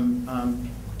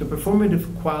 the performative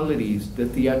qualities, the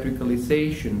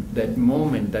theatricalization, that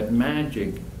moment, that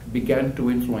magic, began to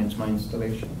influence my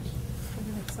installations.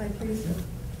 Next slide, please.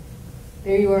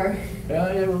 There you are.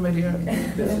 Yeah, we're right here.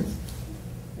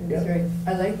 That's right.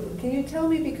 I like. Can you tell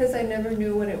me, because I never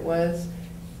knew what it was,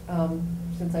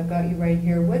 since I've got you right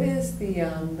here, what is the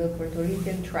Puerto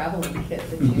Rican traveling kit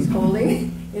that she's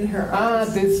holding in her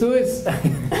arms? This is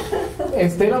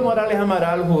Estela Morales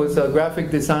Amaral, who is a graphic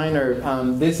designer.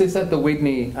 This is at the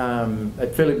Whitney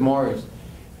at Philip Morris,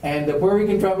 and the Puerto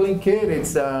Rican traveling kit.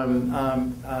 It's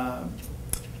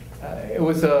it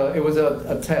was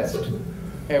a test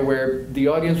where the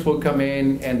audience will come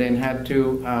in and then had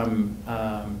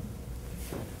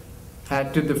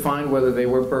to define whether they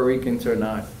were Puerto Ricans or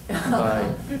not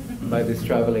by this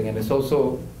traveling, and it's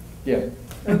also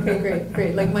Okay,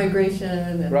 great. Like migration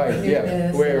and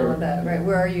newness and all that. Right.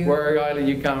 Where are you? Where island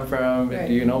you come from? Right.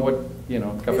 Do you know what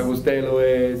Café Bustelo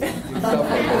is? Stuff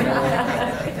like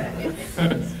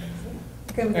that.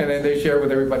 And then they share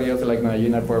with everybody else, like, no,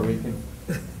 you're not Puerto Rican.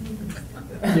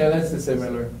 Yeah, that's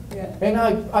similar. Yeah. And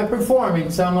I perform in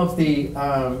some of the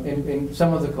in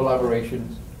some of the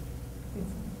collaborations.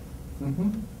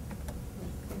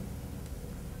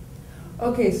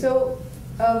 Okay, so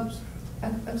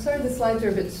I'm sorry the slides are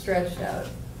a bit stretched out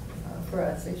for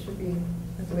us. They should be,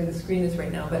 that's the way the screen is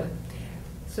right now. But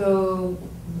so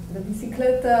the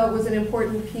bicicleta was an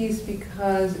important piece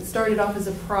because it started off as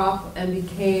a prop and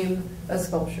became a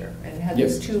sculpture, and it had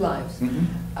these 2 lives.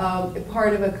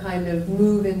 Part of a kind of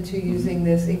move into using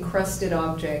this encrusted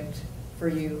object for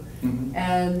you,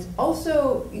 and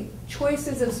also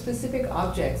choices of specific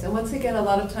objects. And once again, a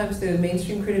lot of times the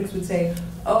mainstream critics would say,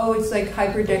 oh, it's like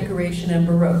hyper decoration and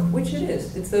Baroque, which it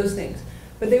is, it's those things.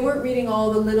 But they weren't reading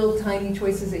all the little tiny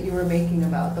choices that you were making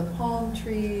about the palm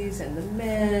trees and the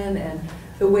men and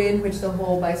the way in which the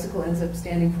whole bicycle ends up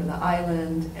standing for the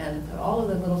island, and all of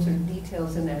the little sort of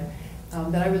details in there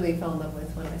that I really fell in love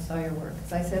with when I saw your work.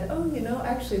 Because I said, oh,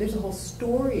 actually there's a whole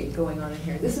story going on in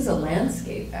here. This is a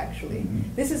landscape, actually.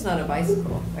 This is not a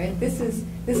bicycle, right? This is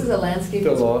a landscape.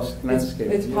 The lost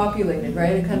landscape. It's populated,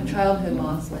 right? A kind of childhood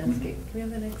lost landscape. Can we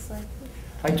have the next slide, please?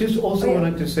 I just also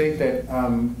wanted to say that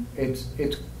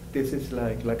this is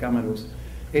like Amaros.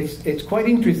 It's quite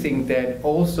interesting that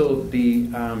also the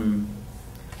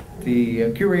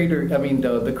curator, I mean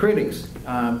the critics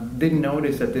didn't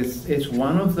notice that this is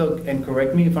one of the, and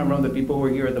correct me if I'm wrong, the people who were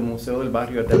here at the Museo del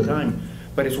Barrio at that time,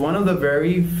 but it's one of the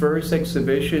very first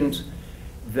exhibitions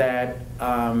that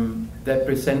that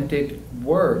presented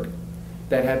work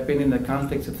that had been in the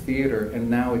context of theater, and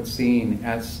now it's seen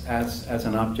as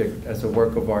an object, as a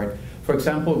work of art. For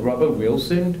example, Robert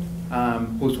Wilson,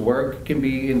 whose work can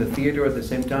be in the theater at the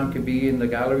same time, can be in the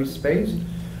gallery space.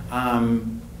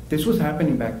 This was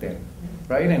happening back then,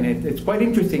 right? And it's quite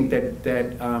interesting that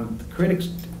the critics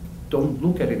don't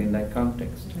look at it in that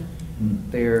context.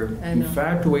 They're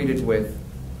infatuated with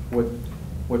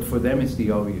what for them is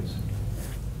the obvious.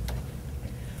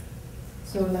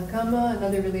 So La Cama,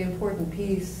 another really important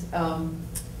piece. Are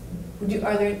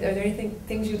there anything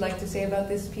things you'd like to say about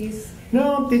this piece?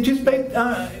 No, it just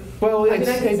well, I can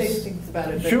say things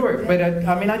about it. Sure, but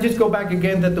I mean, I just go back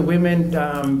again that the women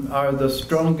are the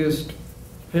strongest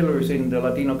pillars in the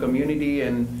Latino community,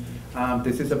 and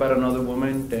this is about another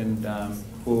woman and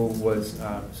who was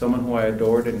someone who I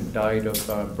adored and died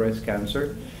of breast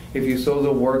cancer. If you saw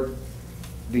the work,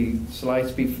 the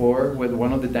slides before with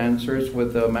one of the dancers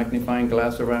with the magnifying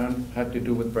glass around, had to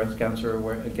do with breast cancer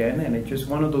again, and it's just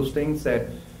one of those things that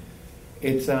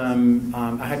it's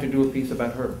I had to do a piece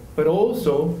about her. But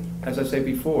also, as I said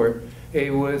before,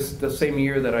 it was the same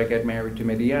year that I got married to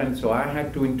Median, so I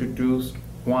had to introduce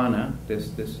Juana, this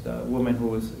woman who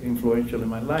was influential in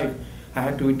my life. I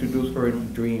had to introduce her in a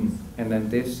dream, and then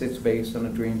this is based on a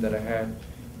dream that I had,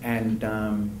 and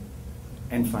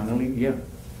finally, yeah.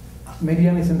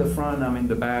 Median is in the front, I'm in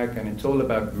the back, and it's all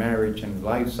about marriage and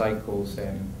life cycles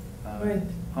and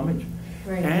homage.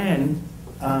 Right. And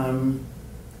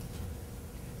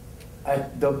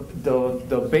at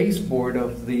the baseboard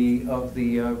of the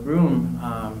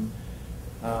room,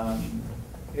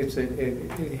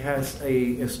 it has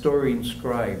a story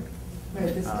inscribed.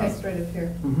 Right, this text right up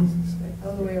here.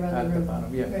 All the way around At the room. the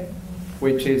bottom, yeah. Right.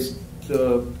 Which is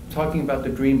talking about the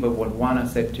dream, but what Juana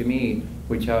said to me,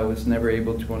 which I was never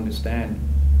able to understand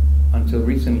until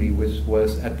recently,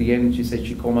 was at the end, she said,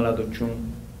 "She come la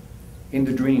chun," in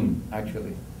the dream,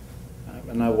 actually.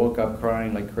 And I woke up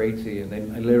crying like crazy, and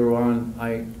then later on,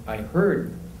 I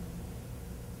heard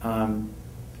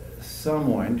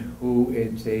someone who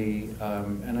is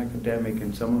an academic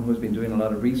and someone who's been doing a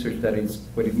lot of research, that is,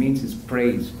 what it means is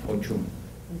praise Ochun.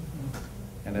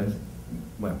 And that's,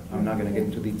 well, I'm not going to get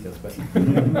into details, but.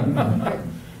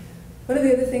 One of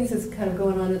the other things that's kind of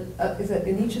going on is that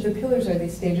in each of the pillars are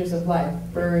these stages of life: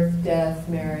 birth, death,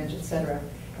 marriage, etc.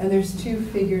 And there's two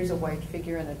figures, a white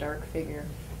figure and a dark figure.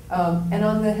 And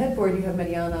on the headboard, you have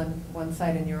Mariana on one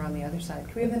side and you're on the other side.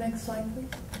 Can we have the next slide, please?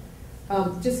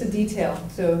 Just a detail,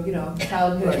 so, you know,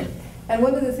 childhood. Right. And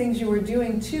one of the things you were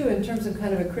doing, too, in terms of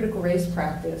kind of a critical race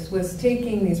practice, was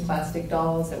taking these plastic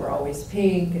dolls that were always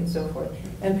pink and so forth,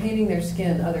 and painting their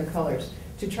skin other colors,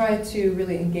 to try to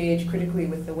really engage critically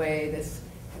with the way this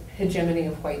hegemony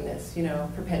of whiteness, you know,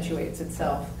 perpetuates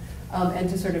itself, and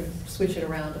to sort of switch it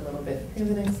around a little bit. Can we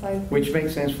have the next slide? Which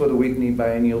makes sense for the Whitney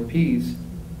biennial piece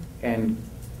and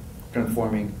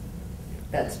transforming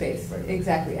that space. Right.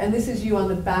 Exactly. And this is you on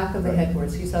the back of the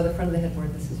headboard. So you saw the front of the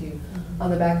headboard. This is you on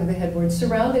the back of the headboard,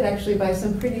 surrounded actually by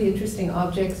some pretty interesting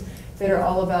objects that are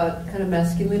all about kind of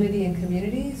masculinity and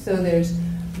community. So there's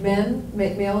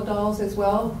male dolls as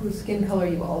well, whose skin color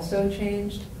you also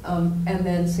changed, and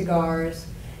then cigars,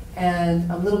 and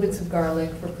little bits of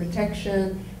garlic for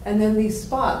protection, and then these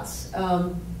spots,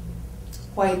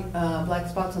 black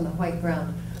spots on the white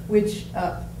ground, which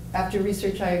after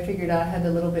research I figured out had a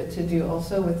little bit to do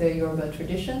also with the Yoruba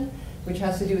tradition, which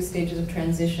has to do with stages of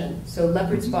transition. So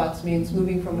leopard spots means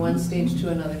moving from one stage to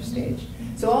another stage.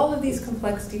 So all of these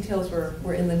complex details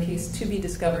were in the piece to be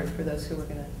discovered for those who were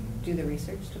going to do the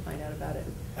research to find out about it.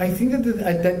 I think that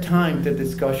at that time, the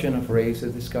discussion of race, the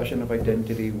discussion of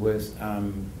identity was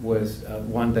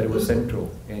one that was central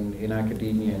in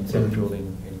academia and central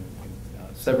in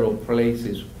several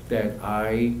places that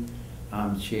I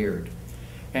shared.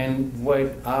 And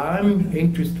what I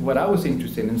was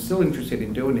interested in and still interested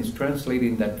in doing is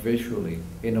translating that visually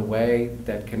in a way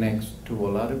that connects to a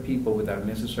lot of people without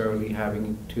necessarily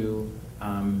having to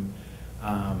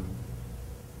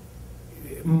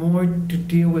more to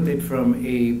deal with it from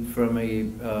a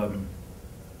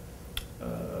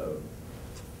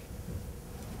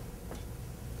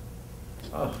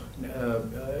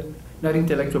not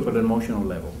intellectual but emotional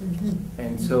level.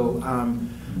 And so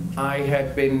I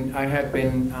had been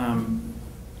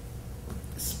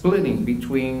splitting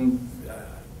between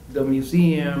the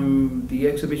museum, the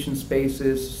exhibition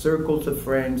spaces, circles of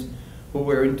friends, who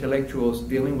were intellectuals,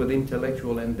 dealing with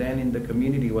intellectual, and then in the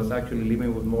community was actually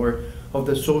living with more of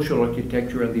the social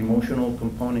architecture and the emotional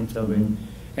components of it.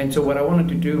 And so what I wanted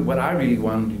to do, what I really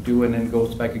wanted to do, and then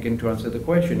goes back again to answer the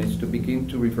question, is to begin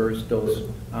to reverse those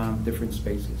different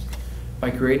spaces by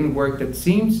creating work that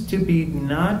seems to be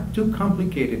not too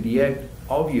complicated yet,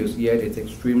 obvious yet it's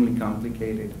extremely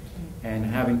complicated, and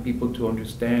having people to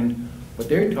understand what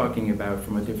they're talking about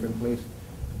from a different place.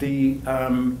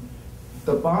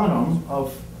 The bottom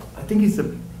of, I think it's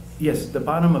the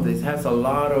bottom of this has a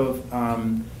lot of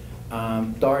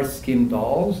dark-skinned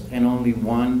dolls and only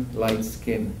one light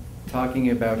skin,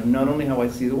 talking about not only how I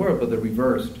see the world, but the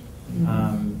reversed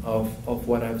of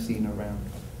what I've seen around.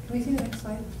 Can we see the next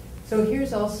slide? So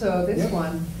here's also this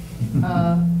one,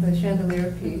 the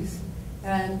chandelier piece.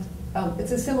 And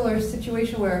it's a similar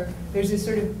situation where there's this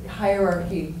sort of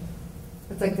hierarchy.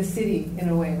 It's like the city in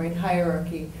a way, right?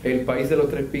 Hierarchy. El país de los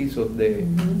tres pisos de...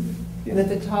 And at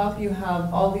the top you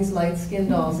have all these light-skinned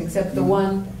dolls, except the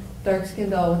one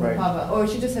dark-skinned doll with the pava. Oh,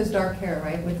 she just has dark hair,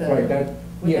 right? With the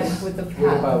with the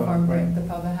hat, the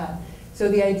pava hat. So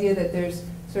the idea that there's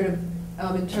sort of,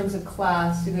 in terms of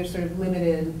class, there's sort of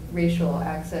limited racial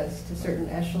access to certain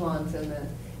echelons, and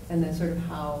then sort of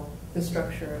how the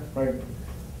structure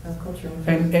of culture.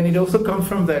 And it also comes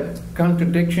from that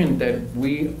contradiction that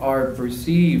we are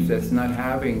perceived as not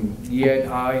having. Yet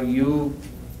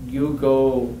you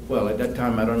go, well, at that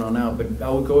time I don't know now, but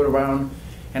I would go around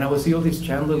and I would see all these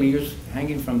chandeliers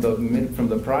hanging from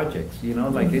the projects, you know,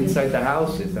 like inside the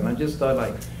houses, and I just thought,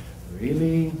 like,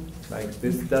 really, like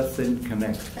this doesn't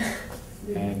connect.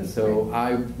 And so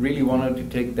I really wanted to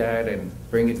take that and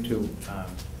bring it to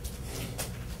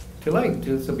light,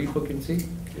 so people can see.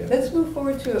 Yeah. Let's move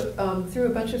forward to through a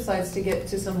bunch of slides to get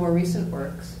to some more recent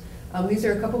works. These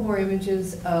are a couple more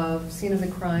images of scene of the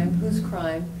crime, whose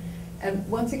crime. And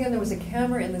once again, there was a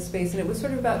camera in the space, and it was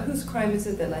sort of about whose crime is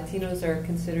it that Latinos are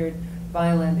considered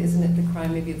violent? Isn't it the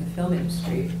crime maybe of the film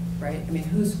industry, right? I mean,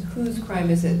 whose crime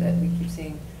is it that we keep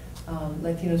seeing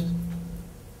Latinos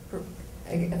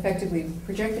effectively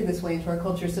projected this way into our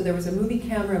culture? So there was a movie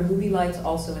camera, movie lights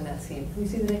also in that scene. Can we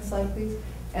see the next slide, please?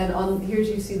 And here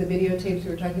you see the videotapes we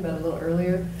were talking about a little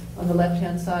earlier on the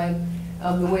left-hand side.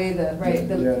 The way the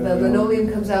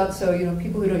linoleum comes out, so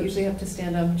people who don't usually have to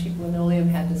stand on cheap linoleum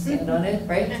had to stand on it,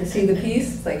 right, to see the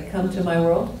piece. It's like, come to my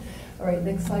world. All right,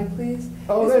 next slide, please.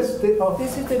 Oh,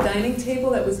 this is the dining table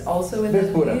that was also in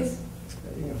that piece.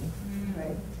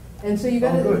 Right, and so you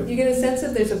get a sense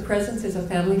of there's a presence, there's a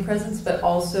family presence, but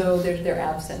also they're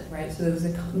absent, right? So there's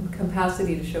a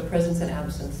capacity to show presence and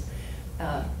absence,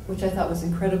 which I thought was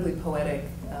incredibly poetic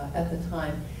at the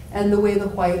time. And the way the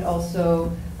white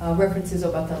also references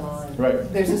Obatalan.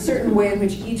 Right. There's a certain way in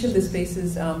which each of the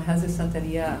spaces has a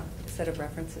Santeria set of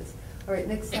references. All right,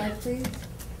 next slide, please.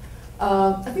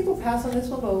 I think we'll pass on this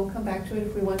one, but we'll come back to it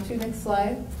if we want to. Next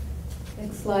slide.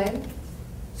 Next slide.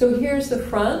 So here's the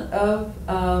front of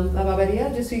La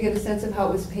Barberia, just so you get a sense of how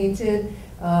it was painted.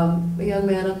 A young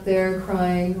man up there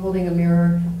crying, holding a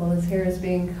mirror while his hair is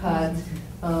being cut.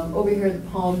 Over here, the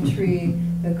palm tree,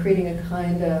 creating a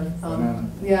kind of,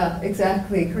 yeah,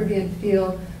 exactly, Caribbean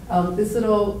feel. This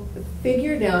little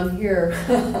figure down here.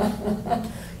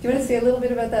 Do you want to say a little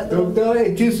bit about that? No,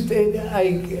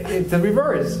 it's the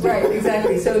reverse. Right,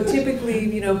 exactly. So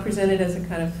typically, presented as a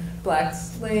kind of black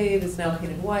slave, it's now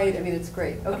painted white. I mean, it's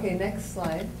great. Okay, next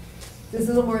slide. This is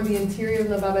a little more of the interior of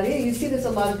La Barberia. You see there's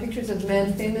a lot of pictures of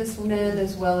men, famous men,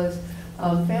 as well as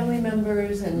family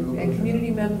members and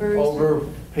community members. Over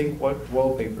pink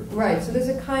wallpaper. Right, so there's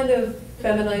a kind of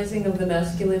feminizing of the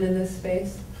masculine in this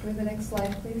space. Can we have the next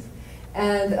slide, please?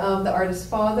 And the artist's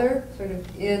father, sort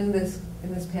of in this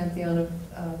pantheon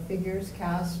of figures,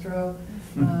 Castro,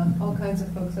 all kinds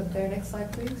of folks up there. Next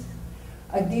slide, please.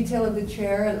 A detail of the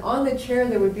chair, and on the chair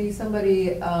there would be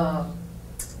somebody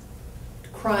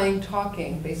crying,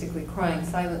 talking, basically crying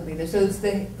silently. So it's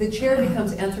the chair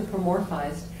becomes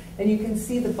anthropomorphized. And you can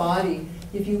see the body.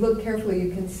 If you look carefully,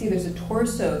 you can see there's a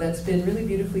torso that's been really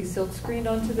beautifully silk screened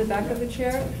onto the back of the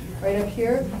chair, right up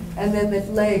here, and then the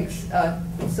legs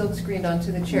silk screened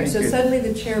onto the chair. So suddenly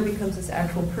the chair becomes this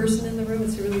actual person in the room.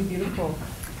 It's a really beautiful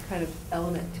kind of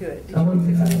element to it. I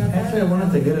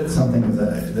wanted to get at something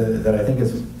that I think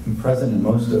is present in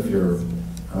most of your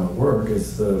work,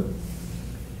 is the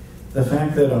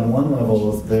fact that on one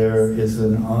level there is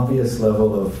an obvious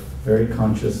level of very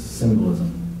conscious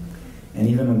symbolism. And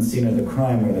even in the scene of the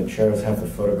crime, where the chairs have the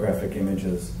photographic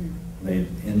images laid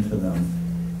into them.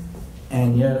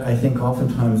 And yet, I think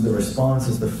oftentimes the response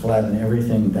is to flatten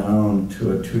everything down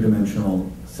to a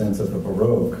two-dimensional sense of the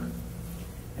Baroque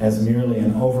as merely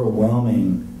an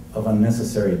overwhelming of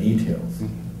unnecessary details.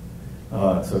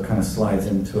 So it kind of slides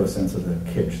into a sense of the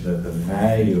kitsch, that the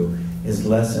value is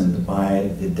lessened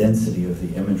by the density of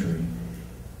the imagery.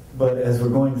 But as we're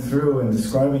going through and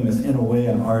describing this in a way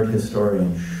an art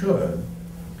historian should,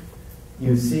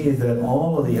 you see that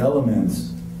all of the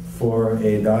elements for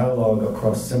a dialogue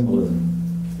across symbolism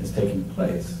is taking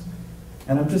place.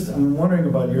 And I'm wondering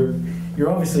about you're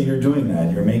obviously doing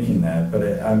that, you're making that, but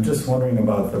I'm just wondering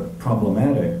about the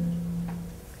problematic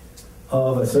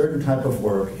of a certain type of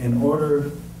work in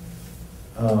order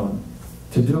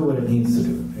to do what it needs to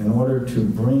do, in order to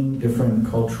bring different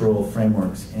cultural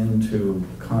frameworks into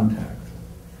contact.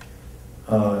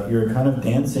 You're kind of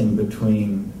dancing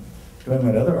between doing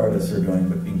what other artists are doing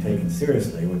but being taken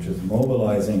seriously, which is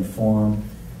mobilizing form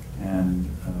and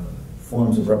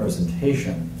forms of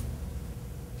representation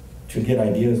to get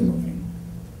ideas moving.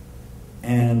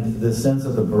 And the sense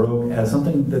of the Baroque as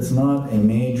something that's not a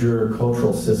major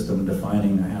cultural system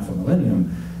defining a half a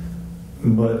millennium,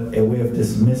 but a way of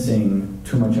dismissing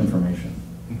too much information.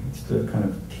 It's the kind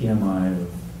of TMI of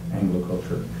Anglo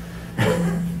culture.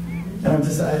 And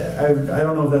I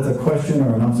don't know if that's a question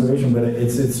or an observation, but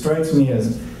it strikes me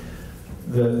as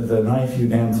the knife you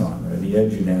dance on, or the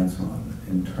edge you dance on,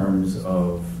 in terms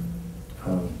of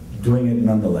doing it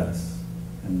nonetheless,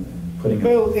 and putting it...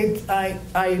 Well,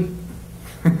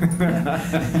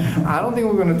 I don't think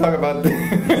we're going to talk about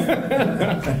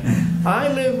that.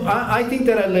 I think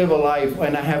that I live a life,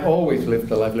 and I have always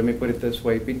lived a life, let me put it this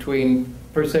way, between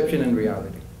perception and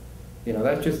reality. You know,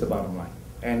 that's just the bottom line.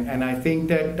 And I think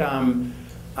that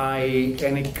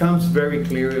and it comes very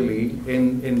clearly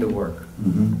in the work.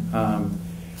 Mm-hmm.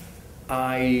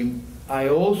 I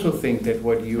also think that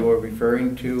what you are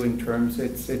referring to in terms,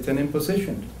 it's an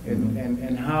imposition. Mm-hmm.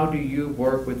 And how do you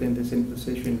work within this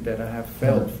imposition that I have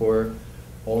felt for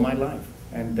all my life,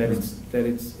 and that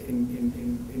it's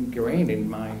ingrained in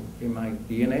my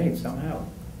DNA somehow.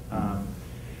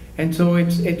 And so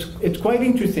it's quite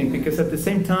interesting, because at the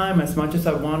same time, as much as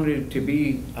I wanted it to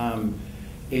be an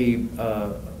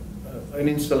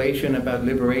installation about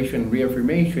liberation,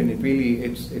 reaffirmation,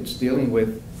 it's dealing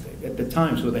with, at the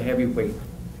times, with a heavy weight.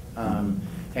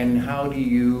 And how do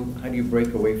you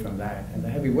break away from that? And the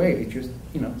heavy weight, it's just,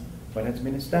 you know, what has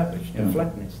been established, the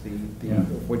flatness,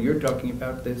 what you're talking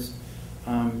about, this.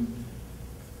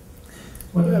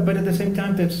 But at the same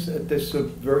time, there's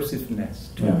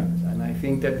subversiveness to it, and I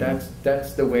think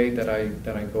that's the way that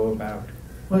I go about.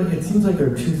 Well, it seems like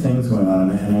there are two things going on,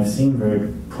 and I've seen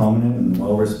very prominent and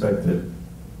well-respected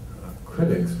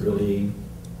critics really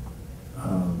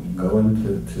go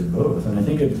into both, and I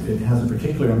think it has a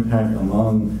particular impact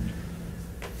among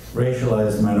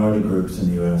racialized minority groups in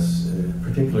the U.S., a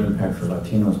particular impact for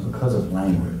Latinos because of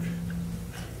language.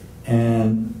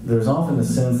 And there's often a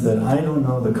sense that I don't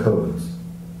know the codes.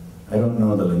 I don't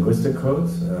know the linguistic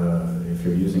codes. If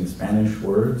you're using Spanish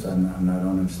words, I don't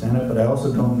understand it, but I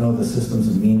also don't know the systems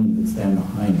of meaning that stand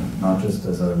behind it, not just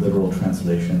as a literal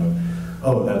translation of,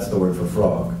 oh, that's the word for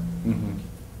frog. Mm-hmm.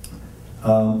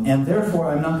 And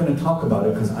therefore, I'm not going to talk about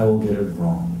it because I will get it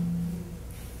wrong.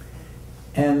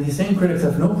 And these same critics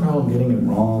have no problem getting it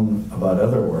wrong about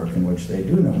other work in which they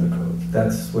do know the codes.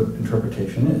 That's what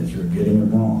interpretation is. You're getting it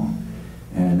wrong.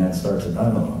 And that starts a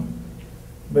dialogue.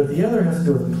 But the other has to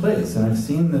do with place, and I've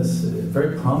seen this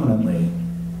very prominently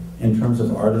in terms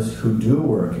of artists who do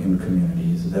work in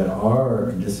communities that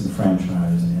are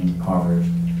disenfranchised and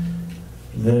impoverished,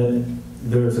 that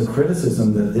there's a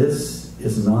criticism that this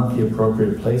is not the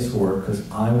appropriate place for work because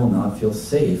I will not feel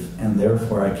safe, and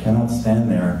therefore I cannot stand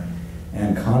there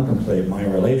and contemplate my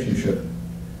relationship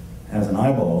as an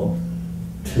eyeball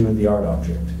to the art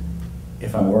object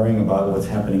if I'm worrying about what's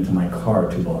happening to my car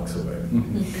 2 blocks away.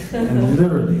 Mm-hmm. And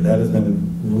literally, that has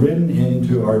been written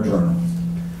into our journals,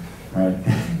 right?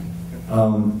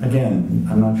 Again,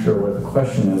 I'm not sure what the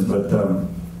question is, but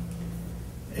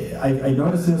I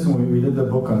noticed this when we did the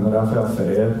book on Rafael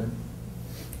Ferrer,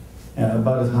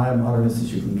 about as high a modernist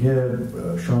as you can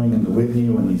get, showing in the Whitney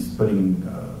when he's putting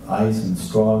ice and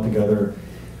straw together.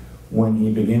 When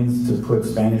he begins to put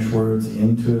Spanish words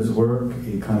into his work,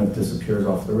 he kind of disappears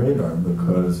off the radar,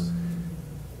 because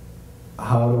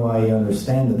how do I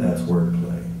understand that that's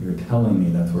wordplay? You're telling me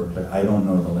that's wordplay. I don't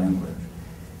know the language.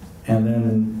 And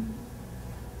then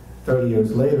 30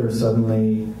 years later,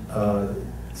 suddenly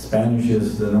Spanish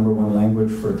is the #1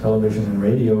 language for television and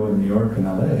radio in New York and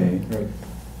LA. Right.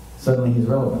 Suddenly he's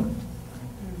relevant.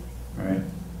 Right?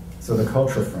 So the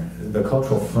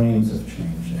cultural frames have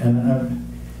changed. And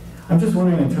I'm just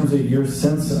wondering, in terms of your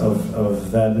sense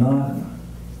of that,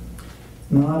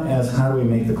 not as how do we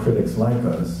make the critics like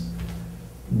us,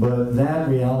 But that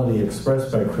reality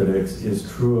expressed by critics is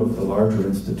true of the larger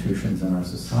institutions in our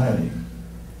society.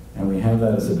 And we have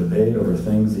that as a debate over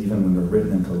things, even when they're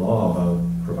written into law, about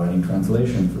providing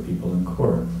translation for people in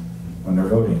court when they're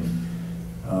voting,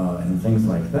 and things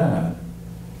like that,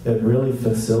 that really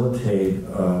facilitate,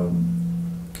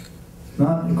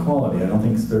 not equality, I don't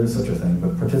think there is such a thing,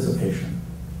 but participation.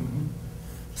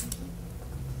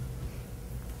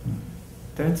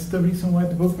 That's the reason why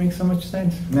the book makes so much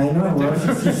sense. I know. Well,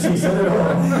 she said it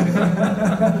all.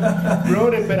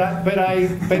 Wrote it,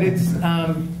 but it's.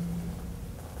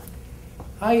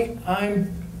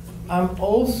 I'm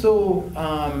also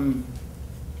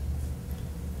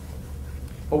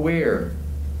aware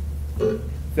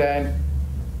that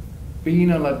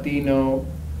being a Latino,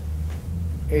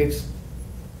 it's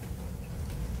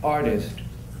artist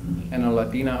and a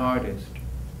Latina artist.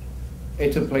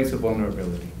 It's a place of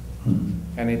vulnerability. Mm-hmm.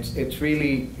 And it's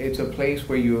a place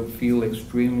where you feel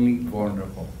extremely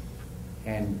vulnerable,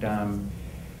 and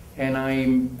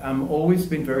I'm always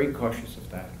been very cautious of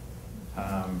that.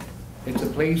 It's a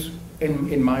place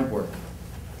in my work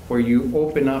where you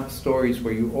open up stories,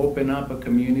 where you open up a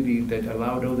community that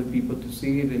allowed other people to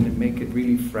see it and make it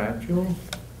really fragile,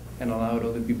 and allowed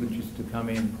other people just to come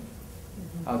in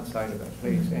outside of that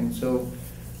place. And so.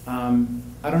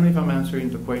 I don't know if I'm answering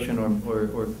the question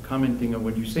or commenting on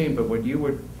what you're saying, but when you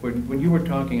were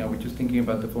talking, I was just thinking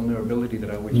about the vulnerability that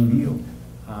I always feel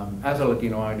as a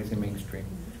Latino artist in mainstream.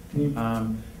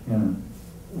 And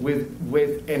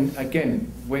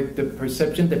again, with the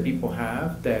perception that people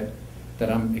have that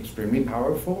I'm extremely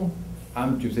powerful,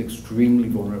 I'm just extremely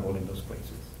vulnerable in those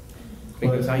places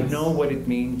because I know what it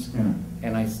means,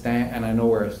 and I know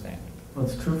where I stand. Well,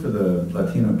 it's true for the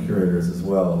Latino curators as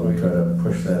well. We try to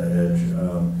push that edge.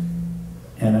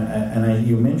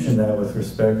 You mentioned that with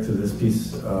respect to this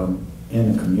piece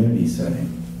in a community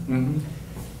setting,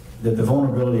 that the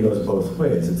vulnerability goes both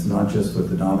ways. It's not just with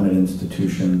the dominant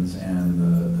institutions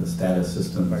and the status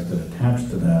systems that attach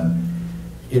to that.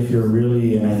 If you're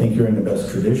really, and I think you're in the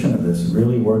best tradition of this,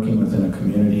 really working within a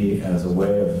community as a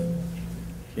way of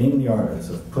being the artist,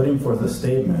 of putting forth a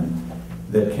statement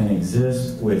that can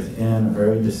exist within a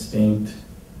very distinct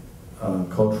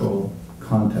cultural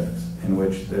context in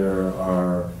which there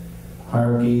are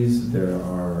hierarchies, there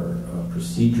are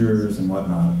procedures and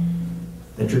whatnot,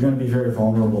 that you're going to be very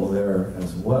vulnerable there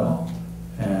as well.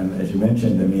 And as you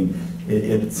mentioned, I mean,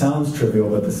 it sounds trivial,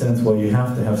 but the sense, well, you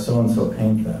have to have so-and-so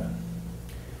paint that.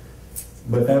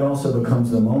 But that also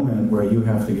becomes the moment where you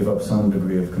have to give up some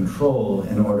degree of control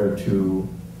in order to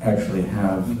actually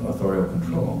have authorial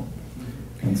control.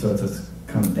 And so it's a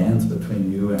kind of dance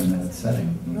between you and that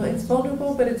setting. Well, it's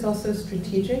vulnerable, but it's also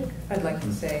strategic, I'd like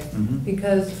to say.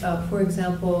 Because, for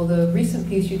example, the recent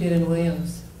piece you did in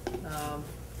Williams,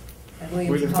 at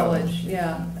Williams College,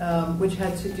 which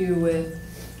had to do with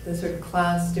the sort of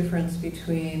class difference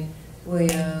between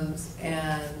Williams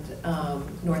and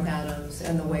North Adams,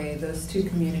 and the way those two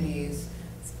communities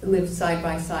live side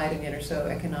by side and yet are so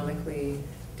economically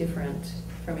different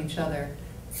from each other.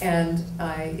 And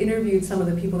I interviewed some of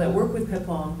the people that work with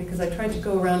Pepon, because I tried to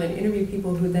go around and interview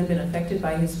people who had then been affected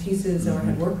by his pieces or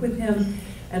had worked with him,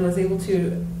 and was able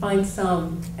to find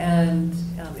some. And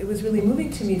it was really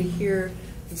moving to me to hear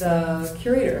the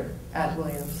curator at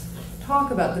Williams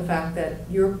talk about the fact that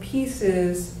your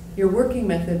pieces, your working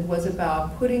method was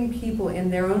about putting people in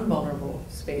their own vulnerable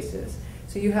spaces.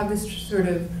 So you have this sort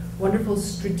of wonderful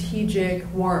strategic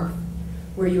warmth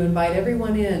where you invite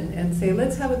everyone in and say,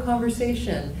 let's have a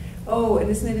conversation. Oh, and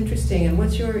isn't it interesting? And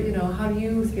what's your, how do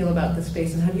you feel about the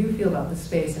space? And how do you feel about the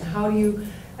space? And how do you,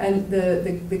 and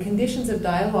the conditions of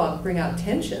dialogue bring out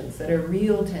tensions that are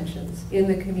real tensions in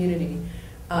the community.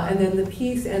 And then the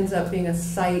piece ends up being a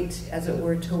site, as it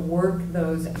were, to work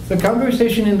those. The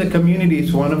conversation in the community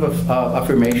is one of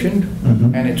affirmation,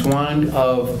 and it's one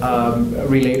of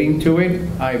relating to it.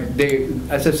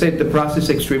 As I said, the process is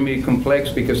extremely complex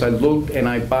because I looked and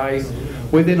I buy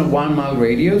within a 1 mile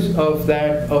radius of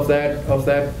that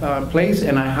place,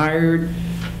 and I hired,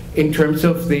 in terms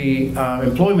of the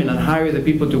employment, I hired the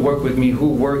people to work with me who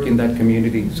work in that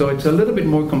community. So it's a little bit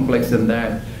more complex than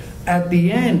that. At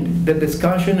the end, the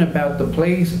discussion about the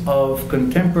place of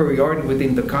contemporary art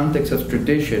within the context of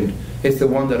tradition is the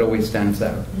one that always stands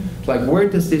out. It's like, where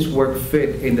does this work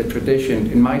fit in the tradition,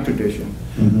 in my tradition?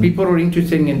 People are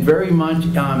interested in very much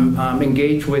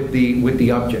engage with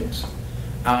the objects.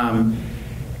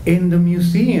 In the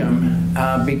museum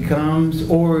becomes,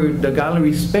 or the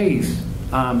gallery space,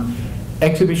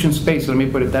 exhibition space, let me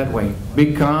put it that way,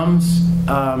 becomes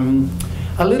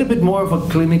a little bit more of a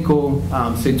clinical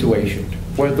situation,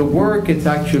 where the work is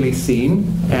actually seen,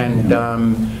 and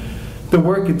the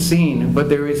work it's seen, but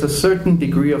there is a certain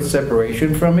degree of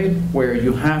separation from it, where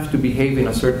you have to behave in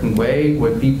a certain way,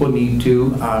 where people need to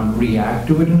react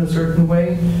to it in a certain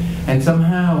way, and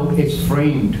somehow it's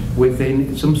framed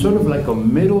within some sort of like a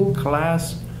middle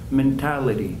class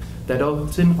mentality that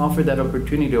often offer that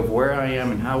opportunity of where I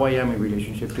am and how I am in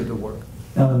relationship to the work.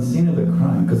 Now, in the scene of the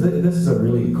crime, because this is a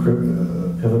really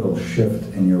pivotal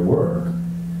shift in your work,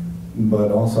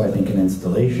 but also I think an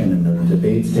installation and the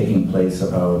debates taking place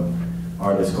about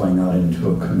artists going out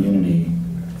into a community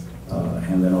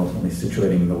and then ultimately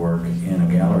situating the work in a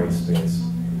gallery space.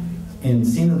 In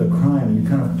Scene of the Crime, you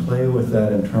kind of play with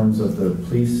that in terms of the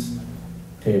police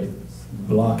tape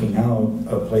blocking out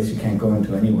a place you can't go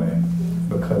into anyway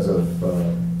because of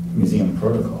museum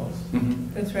protocols.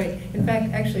 Mm-hmm. That's right. In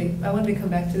fact, actually, I wanted to come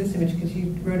back to this image because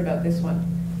you wrote about this one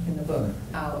in the book,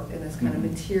 out in this kind of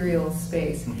material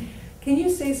space. Can you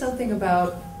say something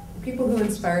about people who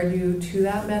inspired you to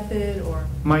that method, or?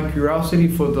 My curiosity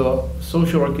for the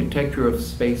social architecture of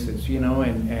spaces, you know,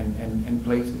 and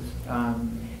places,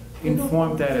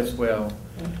 informed that as well.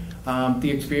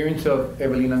 The experience of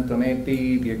Evelina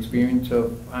Antonetti, the experience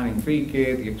of Ana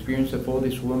Enrique, the experience of all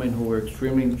these women who were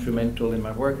extremely instrumental in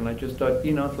my work, and I just thought,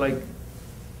 you know, it's like,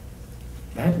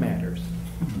 that matters.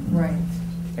 Right.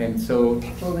 And so,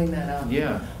 holding that up.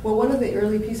 Yeah. Well, one of the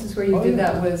early pieces where you did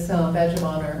that was Badge of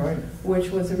Honor, right, which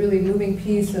was a really moving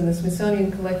piece, and the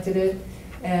Smithsonian collected it,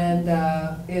 and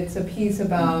it's a piece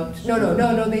about they did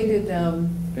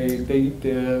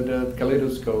the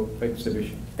Kaleidoscope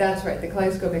exhibition. That's right, the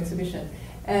Kaleidoscope exhibition,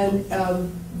 and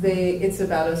it's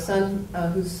about a son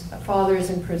whose father is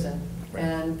in prison, right,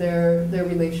 and their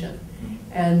relation,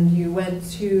 and you went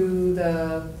to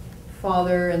the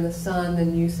father and the son,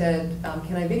 and you said,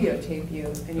 can I videotape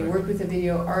you? And you worked with a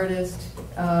video artist.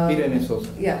 Irene Sosa.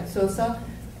 Yeah, Sosa.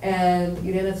 And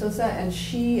Irene Sosa, and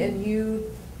she and you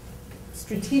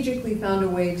strategically found a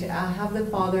way to have the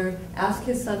father ask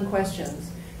his son questions,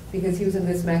 because he was in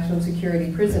this maximum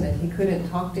security prison and he couldn't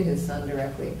talk to his son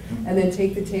directly. And then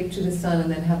take the tape to the son, and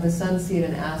then have the son see it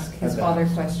and ask his father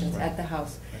questions at the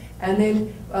house. And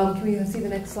then, can we see the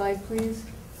next slide, please?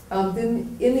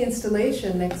 Then in the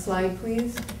installation, next slide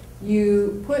please,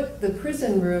 you put the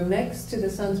prison room next to the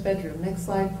son's bedroom. Next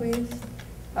slide please.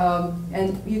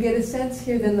 And you get a sense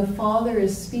here, then the father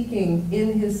is speaking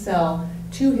in his cell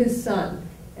to his son.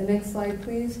 And next slide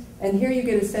please. And here you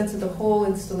get a sense of the whole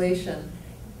installation.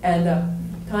 And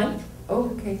time? Oh,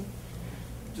 okay.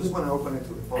 Just want to open it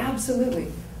to the phone. Absolutely.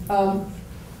 Do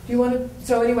you want to,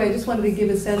 so anyway, I just wanted to give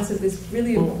a sense of this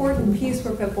really important piece for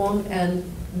Pepon and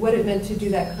what it meant to do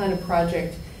that kind of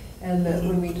project, and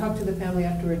when we talked to the family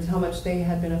afterwards, how much they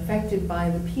had been affected by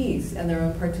the piece and their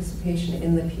own participation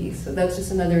in the piece. So that's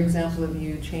just another example of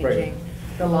you changing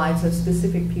the lives of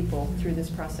specific people through this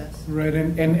process. Right,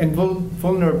 and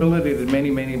vulnerability at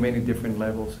many, many, many different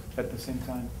levels at the same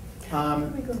time.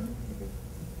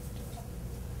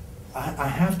 I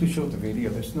have to show the video,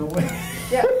 there's no way.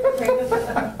 Yeah, okay.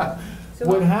 So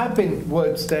what happened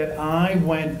was that I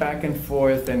went back and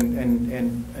forth,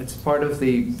 and it's part of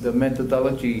the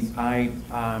methodology. I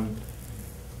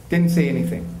didn't say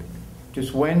anything.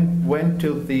 Just went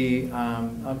to the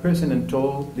person and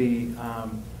told the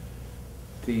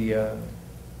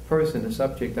person, the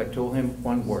subject, I told him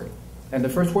one word. And the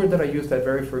first word that I used that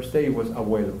very first day was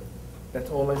abuelo. That's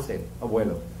all I said,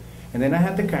 abuelo. And then I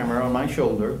had the camera on my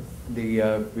shoulder. The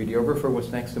videographer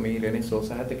was next to me, Irene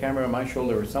Sosa. I had the camera on my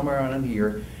shoulder, somewhere around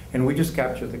here, and we just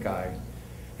captured the guy.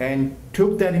 And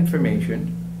took that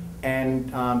information and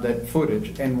that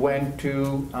footage and went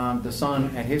to the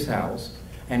son at his house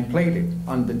and played it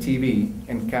on the TV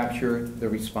and captured the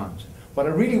response. What I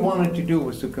really wanted to do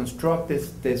was to construct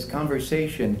this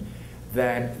conversation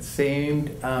that seemed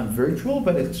virtual,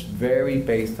 but it's very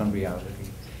based on reality.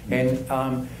 And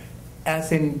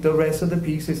as in the rest of the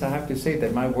pieces, I have to say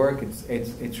that my work,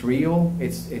 it's real.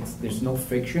 There's no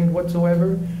fiction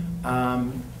whatsoever.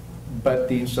 But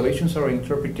the installations are an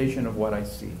interpretation of what I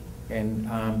see. And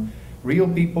real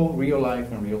people, real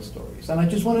life, and real stories. And I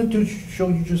just wanted to show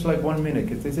you just like 1 minute,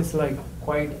 because this is like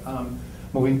quite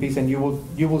moving piece, and you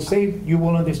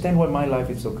will understand why my life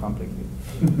is so complicated.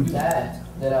 Dad,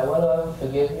 did Abuelo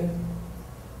forgive you?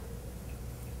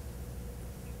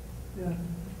 Yeah.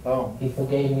 Oh. He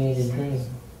forgave me the dream.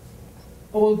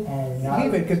 Oh, and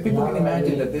leave it, because people can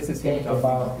imagine that this is him talking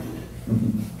about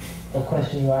the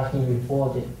question you asked me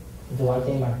before. Do I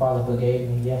think my father forgave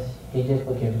me? Yes, he did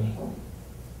forgive me.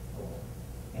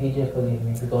 He did forgive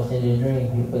me, because in the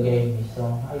dream he forgave me.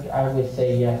 So I would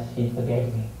say yes, he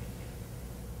forgave me.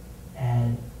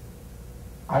 And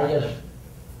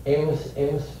it was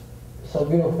so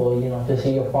beautiful, you know, to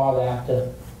see your father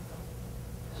after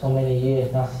so many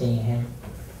years not seeing him.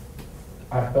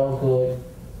 I felt good.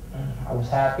 I was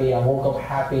happy. I woke up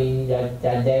happy that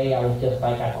day. I was just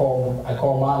like, I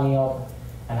called mommy up,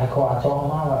 and I told her,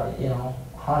 Mama, you know,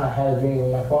 Hannah had a dream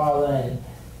with my father,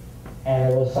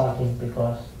 and it was something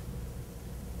because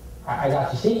I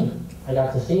got to see him. I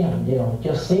got to see him, you know.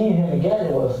 Just seeing him again,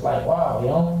 it was like, wow, you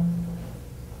know.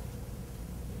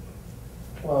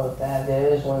 Well, Dad, there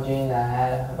is one dream that I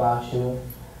had about you,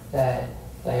 that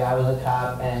like I was a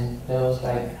cop, and there was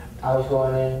like, I was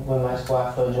going in with my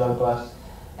squad for a drug bust,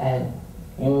 and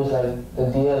you was like the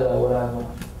dealer or whatever.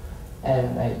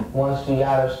 And like once we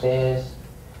got upstairs,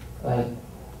 like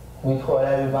we caught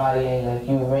everybody and like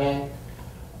you ran,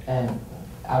 and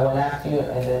I went after you,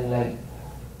 and then like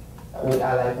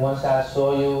once I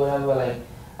saw you or whatever, like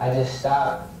I just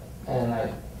stopped, and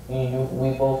like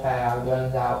we both had our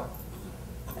guns out,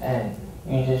 and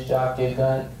you just dropped your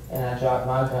gun and I dropped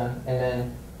my gun, and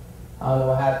then I don't know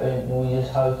what happened, we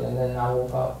just hugged, and then I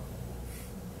woke up.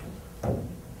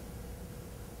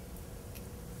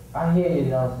 I hear you,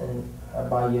 Nelson,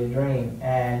 about your dream,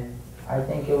 and I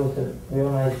think it was a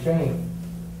real nice dream.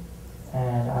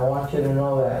 And I want you to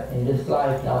know that in this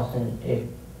life, Nelson,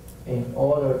 in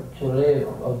order to live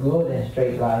a good and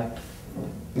straight life,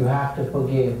 you have to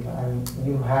forgive, and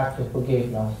you have to forgive,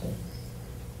 Nelson.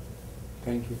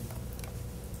 Thank you.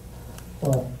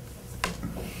 Well,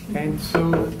 and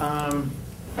so,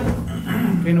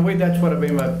 in a way, that's what I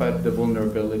mean about the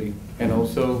vulnerability, and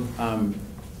also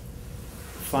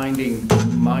finding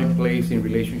my place in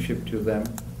relationship to them,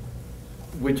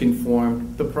 which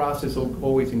informed the process.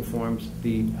 Always informs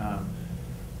the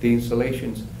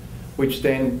installations, which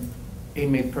then it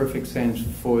made perfect sense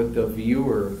for the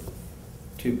viewer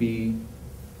to be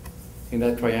in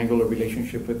that triangular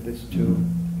relationship with these two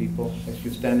people as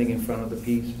you're standing in front of the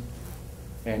piece,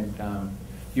 and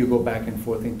you go back and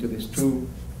forth into these two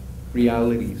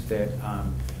realities that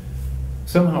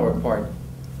somehow are part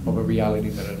of a reality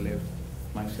that I live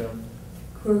myself.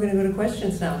 We're going to go to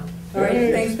questions now. All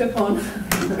right, thanks, Pepon.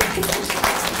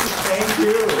 Thank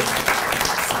you.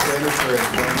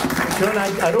 Chon,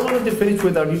 I don't want to finish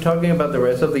without you talking about the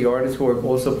rest of the artists who are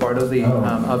also part of the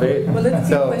of it. Well, let's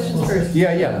take questions first.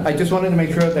 Yeah. I just wanted to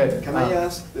make sure that. Can I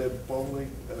ask the public,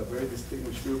 a very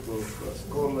distinguished group of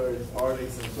scholars,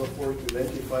 artists, and so forth, to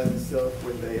identify themselves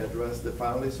when they address the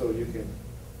panel, so you can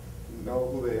know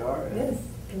who they are? And Yes,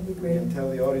 that would be you great. can tell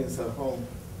the audience at home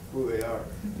who they are.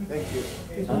 Thank you.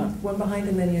 There's one behind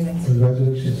and then you're next.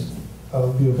 Congratulations.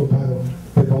 Beautiful panel.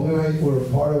 Pepon and I were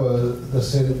part of the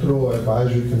Centro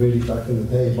Advisory Committee back in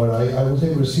the day, but I was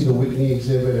able to see the Whitney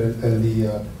exhibit and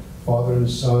the father and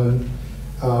son.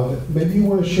 Maybe you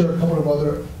want to share a couple of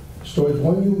other stories.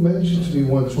 One you mentioned to me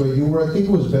once where you were, I think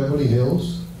it was Beverly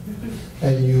Hills,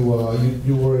 and you were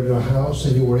in a house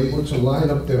and you were able to line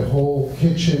up their whole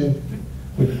kitchen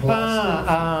with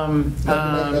plastic.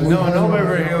 No,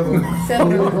 Beverly Hills.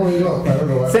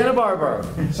 Santa Barbara.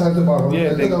 Santa Barbara.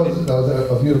 Yeah, I think that was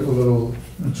a beautiful little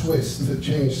twist to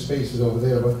change spaces over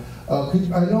there. But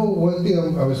I know one thing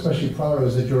I'm especially proud of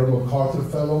is that you're a MacArthur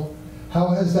Fellow. How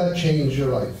has that changed your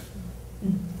life?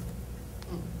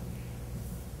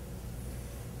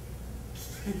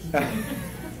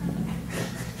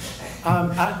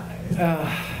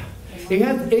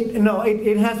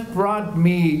 It has brought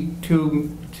me to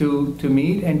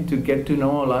meet and to get to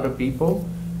know a lot of people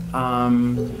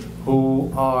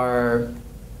who are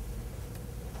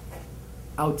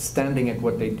outstanding at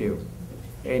what they do,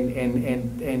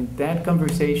 and that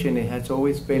conversation, it has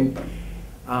always been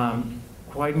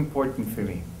quite important for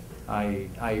me.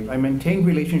 I maintain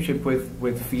relationship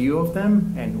with few of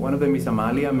them, and one of them is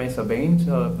Amalia Mesa Baines,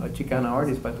 a Chicana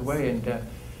artist, by the way, and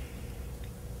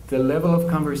the level of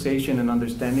conversation and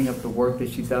understanding of the work that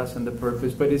she does and the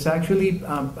purpose. But it's actually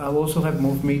also have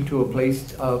moved me to a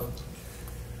place of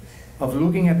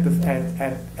looking at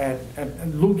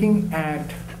looking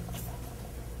at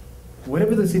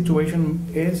whatever the situation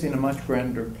is in a much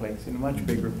grander place, in a much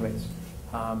bigger place.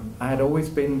 I had always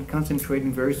been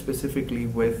concentrating very specifically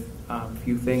with a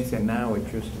few things, and now it's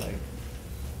just like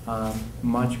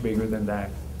much bigger than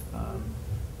that.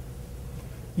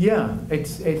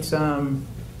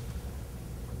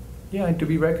 And to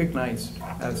be recognized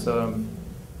as, I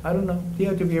don't know,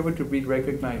 to be able to be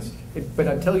recognized. But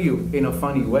I tell you, in a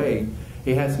funny way,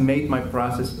 it has made my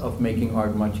process of making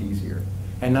art much easier.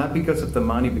 And not because of the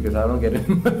money, because I don't get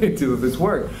any money to do this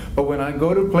work. But when I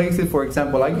go to places, for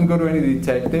example, I can go to any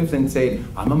detectives and say,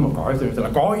 I'm a MacArthur. They're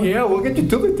like, oh yeah, we'll get you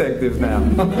two detectives now.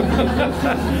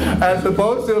 As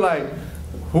opposed to like,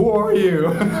 who are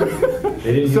you?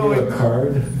 They didn't give you a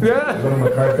card? Yeah. You got a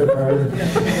MacArthur card?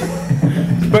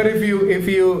 But if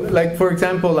you, like, for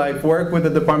example, I've worked with the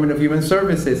Department of Human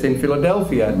Services in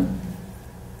Philadelphia.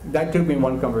 That took me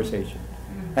one conversation,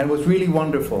 and it was really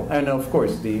wonderful. And of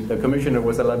course, the commissioner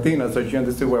was a Latina, so she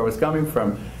understood where I was coming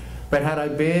from. But had I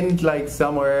been like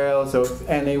somewhere else,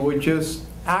 and it would just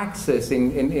access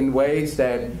in ways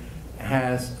that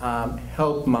has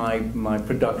helped my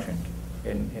production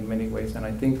in many ways. And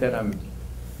I think that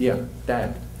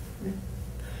that.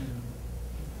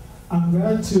 I'm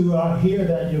glad to hear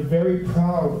that you're very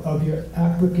proud of your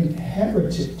African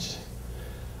heritage.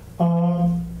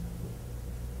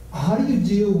 How do you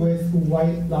deal with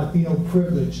white Latino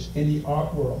privilege in the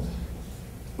art world?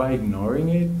 By ignoring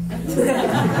it.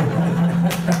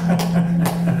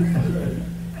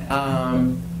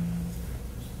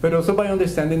 But also by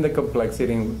understanding the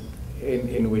complexity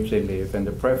in which they live and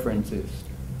the preferences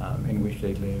in which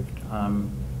they lived.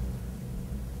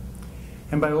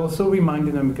 And by also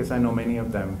reminding them, because I know many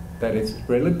of them, that it's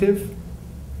relative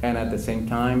and at the same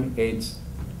time it's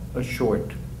a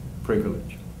short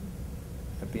privilege.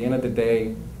 At the end of the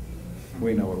day,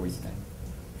 we know where we stand.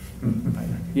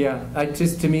 Yeah,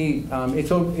 to me,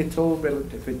 it's all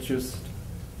relative. It's just,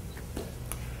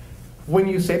 when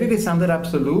you said it sounded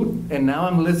absolute, and now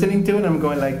I'm listening to it, I'm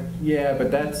going like, yeah,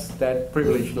 but that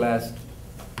privilege lasts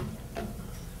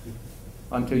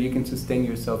until you can sustain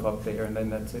yourself up there, and then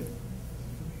that's it.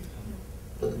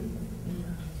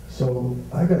 So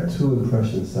I got two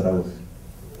impressions that I was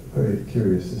very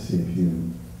curious to see if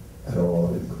you at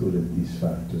all included these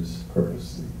factors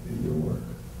purposely in your work.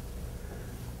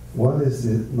 One is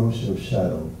the notion of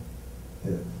shadow,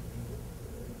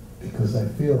 because I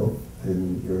feel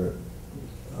in your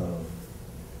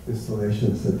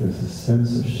installations that there's a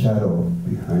sense of shadow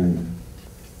behind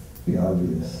the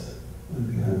obvious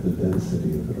and behind the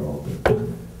density of it all.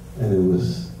 And it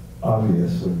was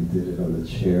obvious when you did it on the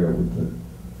chair with the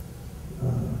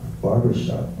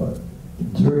barbershop, but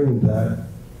during that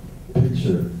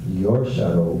picture, your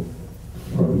shadow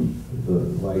from the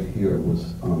light here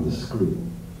was on the screen.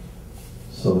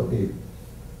 So it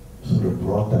sort of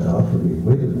brought that out for me.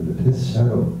 Wait a minute, his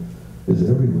shadow is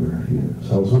everywhere here.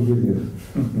 So I was wondering if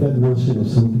that notion of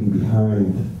something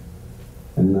behind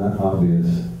and not obvious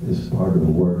is part of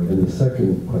the work. And the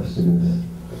second question is,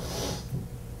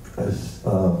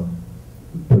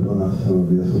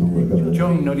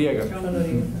 Chon Noriega.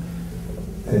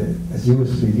 As you were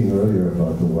speaking earlier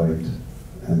about the white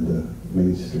and the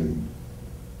mainstream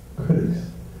critics,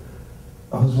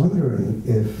 I was wondering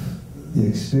if the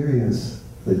experience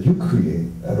that you create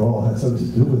at all had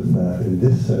something to do with that, in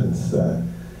this sense that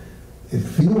it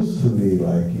feels to me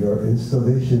like your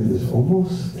installation is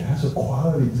almost, it has a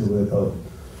quality to it of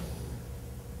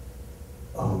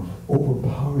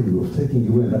overpowering you, of taking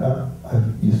you in. I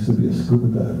used to be a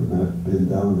scuba diver, and I've been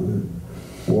down in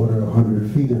the water 100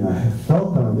 feet, and I have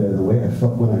felt down there the way I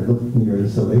felt when I looked in your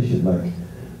installation, like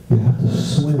you have to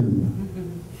swim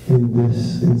in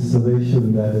this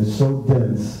installation that is so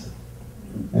dense,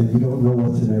 and you don't know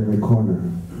what's in every corner.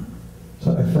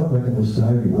 So I felt like I was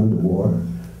diving underwater.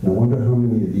 And I wonder how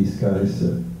many of these guys,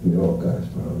 you're all guys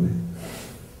probably,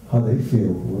 how they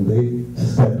feel when they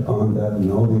step on that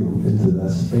linoleum into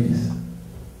that space.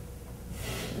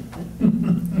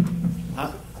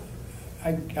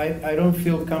 I don't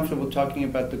feel comfortable talking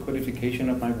about the codification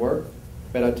of my work,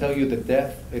 but I'll tell you the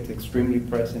depth is extremely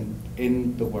present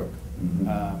in the work.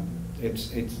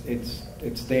 It's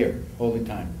there all the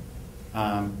time.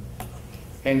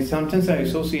 And sometimes I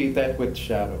associate that with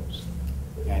shadows,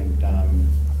 and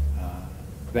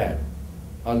that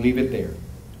I'll leave it there.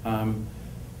 The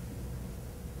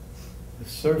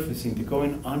surfacing, the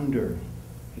going under,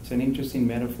 it's an interesting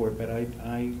metaphor, but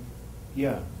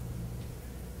yeah.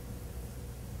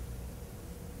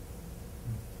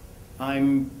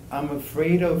 I'm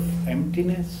afraid of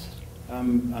emptiness.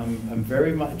 I'm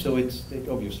very much, so it's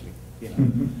obviously, you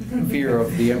know, fear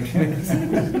of the emptiness.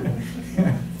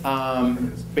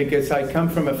 Because I come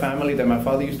from a family that my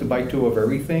father used to buy two of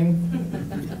everything.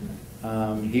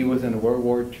 He was in World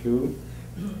War II,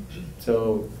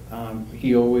 so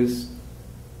he always,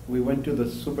 we went to the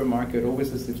supermarket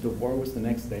always as if the war was the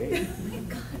next day.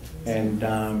 And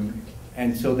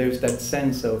so there's that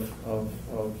sense of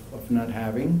not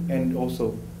having, and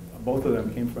also both of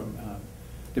them came from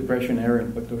Depression era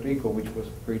in Puerto Rico, which was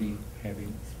pretty heavy.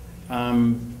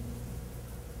 I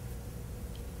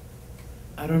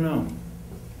don't know.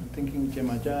 I'm thinking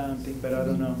Jemaja, but I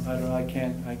don't know. I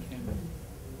can't.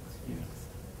 Yeah.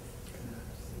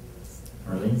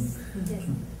 Arlene? Yes.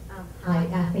 Hi,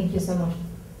 thank you so much.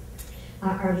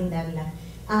 Arlene Davila.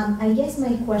 I guess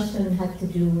my question had to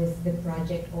do with the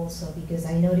project also, because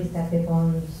I noticed that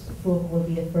Pepon's book will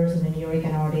be the first on the New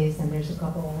Rican artists, and there's a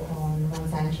couple on Juan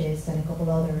Sanchez and a couple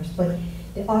others. But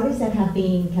the artists that have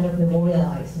been kind of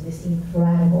memorialized in this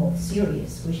incredible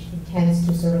series, which intends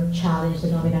to sort of challenge the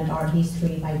dominant art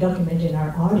history by documenting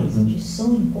our artists, which is so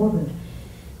important.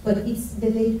 But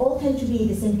they all tend to be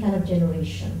the same kind of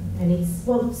generation, and it's,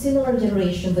 well, similar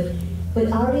generation, but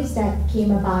artists that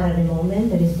came about at a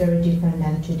moment that is very different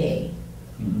than today.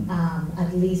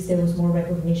 At least there was more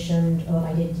recognition of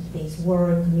identity-based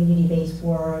work, community-based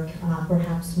work,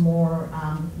 perhaps more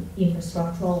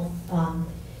infrastructural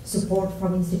support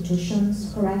from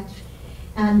institutions, correct?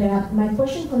 And my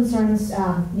question concerns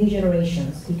new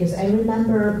generations, because I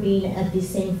remember being at the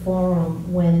same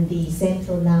forum when the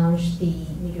Centro launched the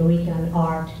New Rican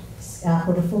art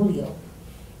portfolio.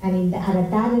 And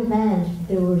at that event,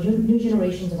 there were new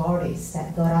generations of artists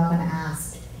that got up and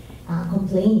asked,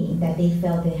 complaining that they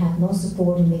felt they had no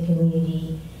support in the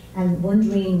community and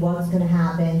wondering what's going to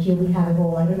happen. Here we have a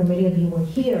whole, I don't know, many of you were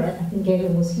here, I think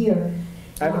Gabriel was here.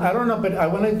 I don't know, but I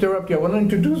want to interrupt you. I want to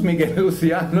introduce Miguel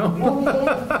Luciano,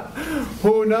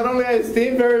 who not only I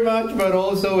esteem very much, but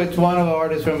also it's one of the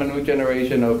artists from a new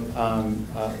generation of,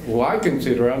 who I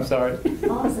consider, I'm sorry.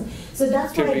 Awesome. So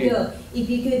that's what I do. If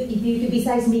you could,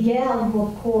 besides Miguel, who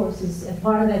of course is a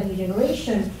part of that new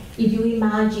generation, if you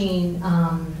imagine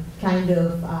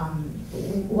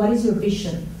what is your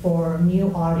vision for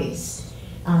new artists,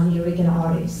 New Rican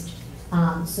artists?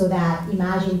 So that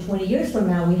imagine 20 years from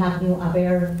now we have new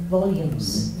Aber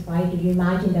volumes, right? Do you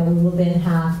imagine that we will then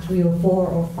have 3 or 4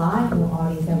 or 5 new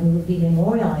artists that we will be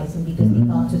memorializing because they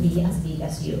got to be as big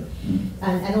as you?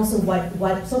 And also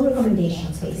what some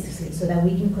recommendations basically, so that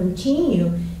we can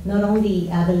continue not only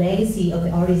the legacy of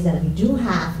the artists that we do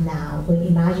have now, but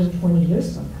imagine 20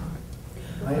 years from now.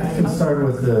 I can start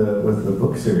with the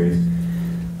book series,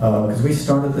 because we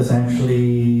started this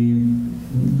actually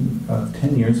about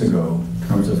 10 years ago in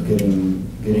terms of getting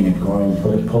it going,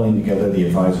 pulling together the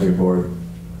advisory board,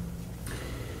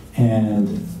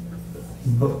 and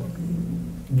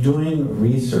doing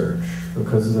research,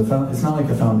 because it's not like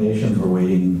the foundations were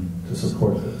waiting to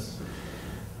support this.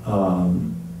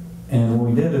 And what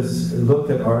we did is looked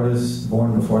at artists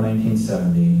born before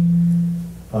 1970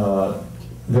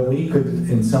 that we could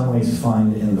in some ways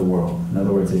find in the world. In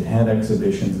other words, they had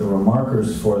exhibitions, there were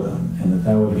markers for them, and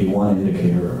that would be one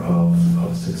indicator of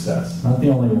success. Not the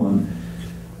only one,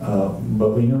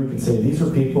 but we knew we could say these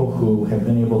were people who had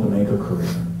been able to make a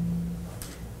career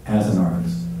as an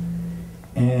artist.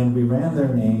 And we ran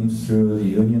their names through the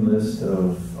union list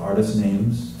of artist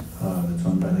names that's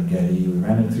run by the Getty. We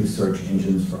ran it through search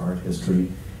engines for art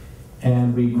history,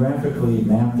 and we graphically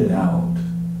mapped it out.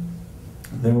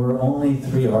 There were only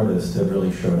 3 artists that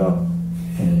really showed up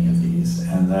in any of these,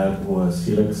 and that was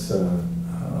Felix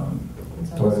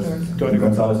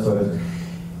González Torres,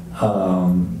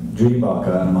 Judy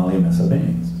Baca, and Amalia Mesa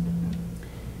Baines.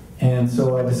 And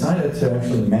so I decided to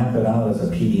actually map it out as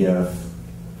a PDF,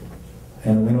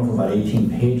 and it went over about 18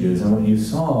 pages, and what you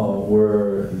saw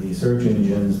were the search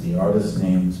engines, the artist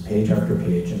names, page after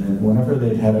page, and then whenever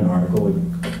they'd had an article,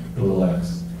 we'd put a little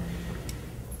X.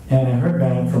 And I heard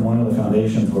back from one of the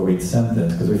foundations where we'd sent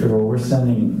this, because we figured, well, we're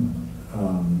sending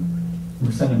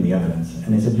the evidence.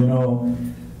 And they said, you know,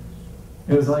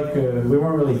 it was like we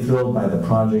weren't really thrilled by the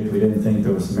project. We didn't think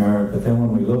there was merit. But then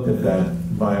when we looked at that,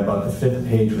 by about the 5th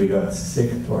page, we got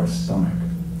sick to our stomach.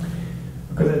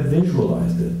 Because I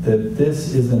visualized it, that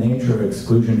this is the nature of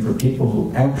exclusion for people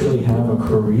who actually have a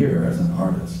career as an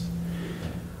artist.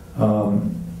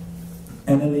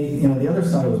 And then the other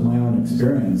side was my own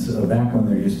experience. Back when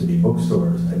there used to be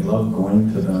bookstores, I loved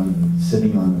going to them,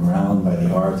 sitting on the ground by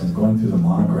the arts and going through the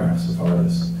monographs of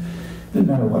artists. Didn't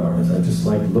matter what artists, I just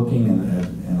liked looking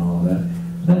and all of that.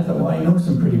 But then I thought, well, I know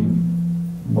some pretty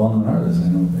well-known artists. I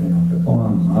know,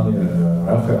 Pepon, Amalia,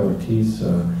 Rafael Ortiz.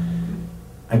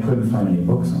 I couldn't find any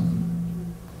books on them.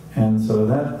 And so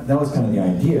that was kind of the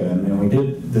idea, and we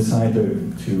did decide to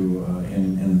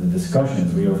in the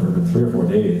discussions, we over 3 or 4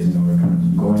 days, we were kind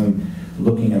of going,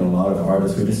 looking at a lot of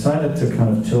artists. We decided to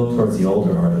kind of tilt towards the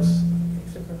older artists.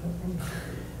 Except for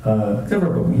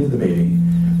Pepon, he's the baby.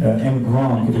 And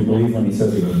Grand, could you believe when he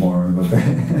says he was born? But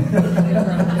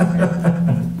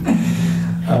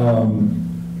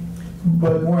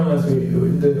more or less,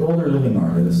 the older living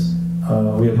artists,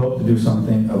 we had hoped to do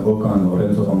a book on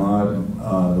Lorenzo Omar.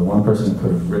 The one person who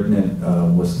could have written it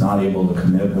was not able to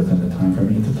commit within the time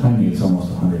frame. At the time, he was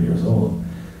almost 100 years old.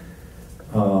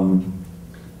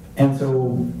 And so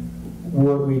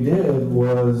what we did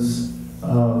was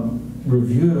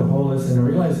review the whole list, and I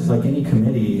realized it's like any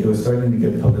committee, it was starting to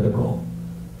get political.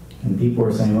 And people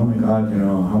were saying, oh my God, you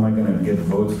know, how am I going to get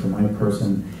votes for my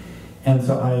person? And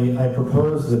so I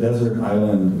proposed the desert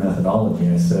island methodology.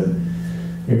 I said,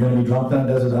 you're going to be dropped on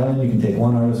a desert island, you can take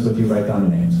one artist with you, write down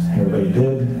the names. Everybody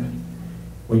did.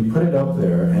 We put it up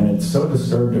there, and it so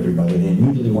disturbed everybody, they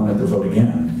immediately wanted to vote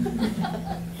again.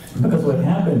 Because what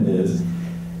happened is,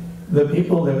 the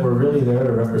people that were really there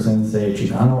to represent, say,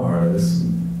 Chicano artists,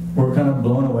 were kind of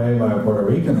blown away by a Puerto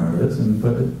Rican artist and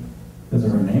put it as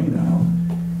her name down.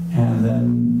 And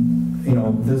then, you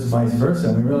know, this vice versa.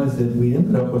 And we realized that we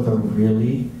ended up with a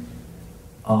really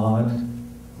odd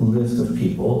list of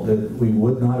people that we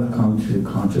would not have come to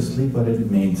consciously, but it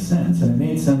made sense. And it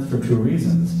made sense for two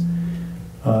reasons.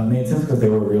 It made sense because they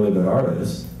were really good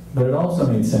artists, but it also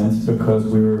made sense because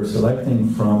we were selecting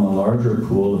from a larger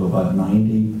pool of about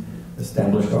 90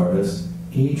 established artists.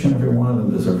 Each and every one of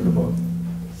them deserved a book.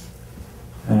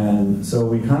 And so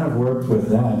we kind of worked with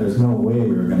that. There's no way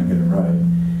we were going to get it right.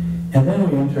 And then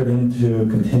we entered into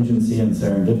contingency and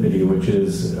serendipity, which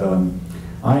is,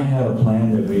 I had a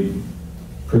plan that we'd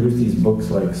produce these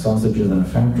books like sausages in a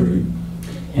factory.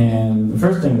 And the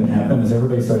first thing that happened is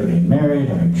everybody started getting married,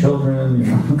 having children, you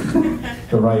know,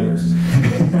 the writers.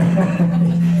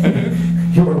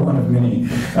 You were one of many.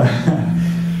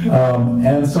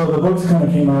 And so the books kind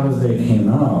of came out as they came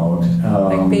out.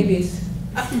 Like babies.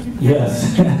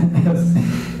 Yes.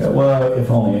 Well, if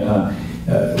only.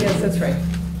 Yes, that's right.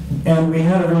 And we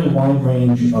had a really wide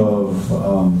range of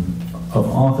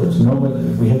authors.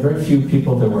 We had very few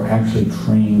people that were actually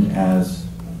trained as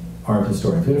art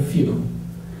historians. We had a few.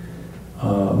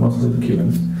 Mostly the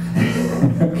Cubans,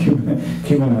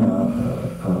 Cuban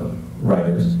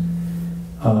writers.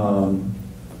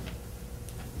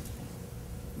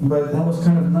 But that was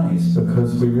kind of nice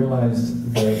because we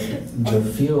realized that the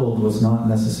field was not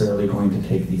necessarily going to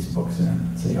take these books in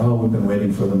and say, oh, we've been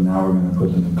waiting for them, now we're going to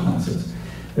put them in classes.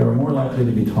 They were more likely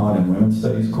to be taught in women's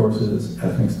studies courses,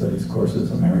 ethnic studies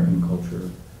courses, American culture,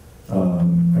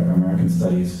 American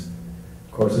studies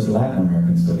courses, Latin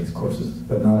American studies courses,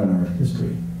 but not in art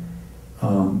history.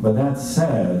 But that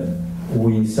said,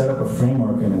 we set up a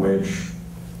framework in which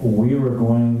we were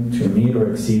going to meet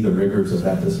or exceed the rigors of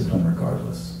that discipline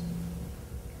regardless.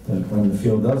 That when the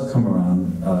field does come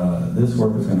around, this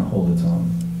work is going to hold its own.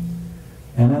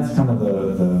 And that's kind of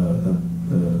the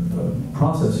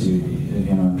process, you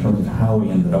know, in terms of how we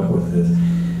ended up with this.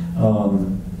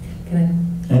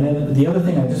 And then the other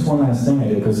thing, one last thing I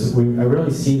did, because I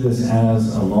really see this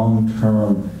as a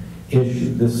long-term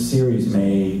issue. This series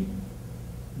may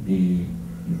be,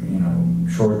 you know,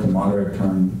 short to moderate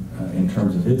term in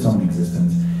terms of its own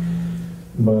existence,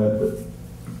 but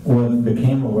what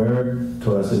became aware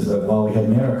to us is that while we had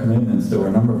made our commitments, there were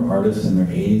a number of artists in their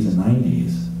 80s and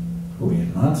 90s who we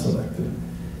had not selected,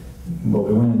 but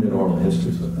we went and did oral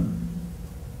histories with them.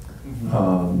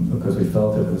 Because we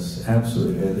felt it was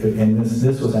absolutely, and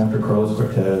this was after Carlos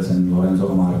Cortez and Lorenzo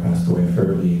Amata passed away,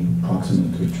 fairly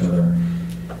proximate to each other,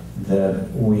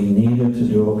 that we needed to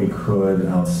do what we could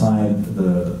outside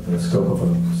the scope of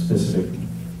a specific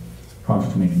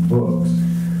project making books.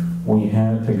 We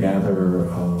had to gather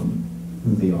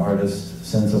the artist's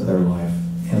sense of their life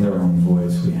in their own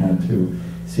voice. We had to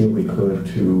see what we could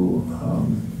to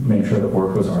make sure that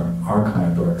work was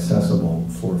archived or accessible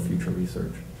for future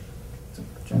research.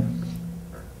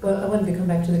 Well, I wanted to come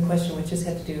back to the question, which just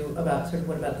had to do about sort of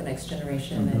what about the next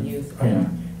generation and youth. And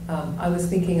I was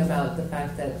thinking about the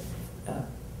fact that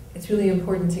it's really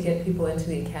important to get people into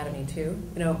the academy too.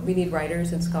 You know, we need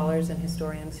writers and scholars and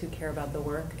historians who care about the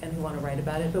work and who want to write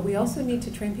about it, but we also need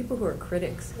to train people who are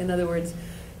critics. In other words,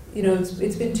 you know,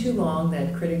 it's been too long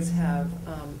that critics have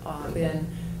been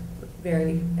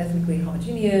very ethnically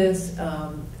homogeneous,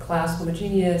 class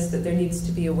homogeneous, that there needs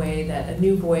to be a way that a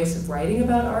new voice of writing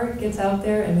about art gets out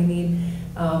there, and we need,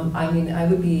 I mean, I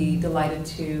would be delighted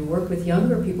to work with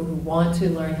younger people who want to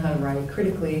learn how to write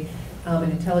critically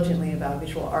and intelligently about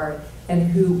visual art,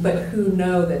 and who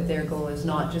know that their goal is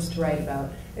not just to write about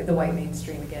the white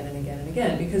mainstream again and again and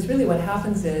again, because really what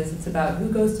happens is it's about who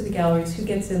goes to the galleries, who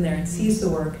gets in there and sees the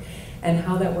work, and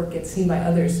how that work gets seen by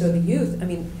others. So the youth, I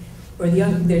mean, or the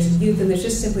young, there's youth and there's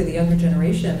just simply the younger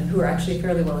generation who are actually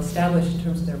fairly well established in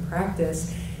terms of their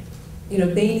practice. You know,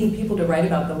 they need people to write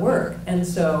about the work. And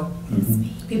so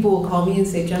people will call me and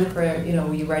say, Jennifer, you know,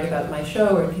 will you write about my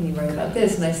show, or can you write about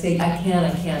this? And I say, I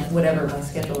can't, whatever my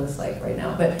schedule is like right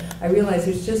now. But I realize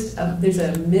there's just, there's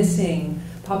a missing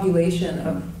population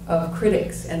of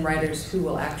critics and writers who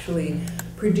will actually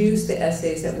produce the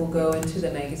essays that will go into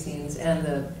the magazines and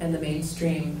the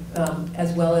mainstream,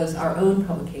 as well as our own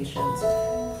publications.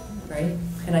 right?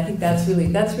 And I think that's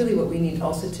really what we need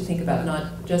also to think about,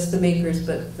 not just the makers,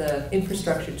 but the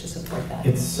infrastructure to support that.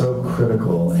 It's so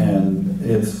critical, and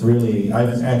it's really,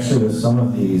 I've actually with some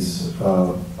of these,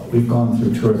 we've gone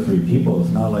through 2 or 3 people.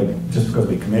 It's not like just because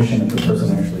we commission it, the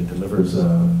person actually delivers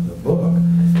the book.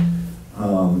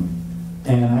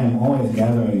 And I am always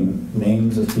gathering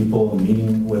names of people,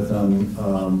 meeting with them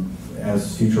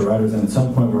as future writers, and at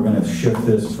some point we're going to shift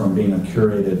this from being a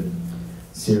curated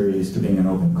series to being an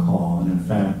open call. And in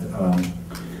fact,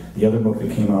 the other book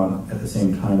that came out at the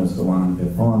same time as the one on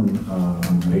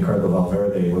Pepon, Ricardo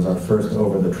Valverde, was our first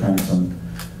over-the-transom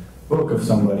book of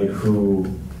somebody who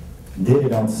did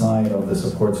it outside of the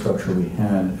support structure we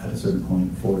had at a certain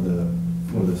point for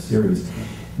the series.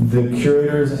 The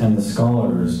curators and the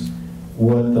scholars,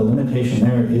 what the limitation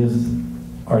there is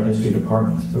art history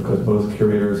departments, because both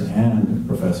curators and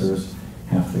professors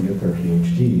have to get their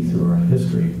PhD through art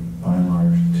history, by and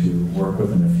large, to work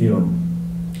within the field.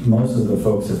 Most of the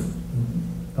folks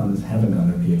haven't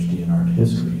done their PhD in art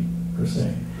history, per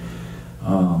se.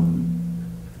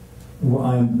 Well,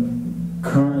 I'm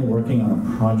currently working on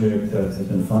a project that has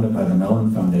been funded by the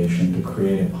Mellon Foundation to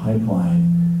create a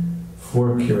pipeline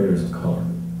for curators of color.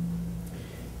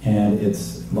 And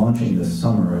it's launching this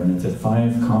summer, and it's at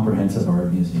 5 comprehensive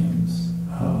art museums.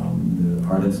 The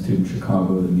Art Institute in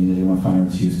Chicago, the Museum of Fine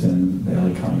Arts Houston, the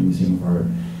LA County Museum of Art,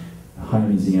 the High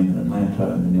Museum in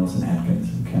Atlanta, and the Nielsen Atkins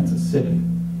in Kansas City.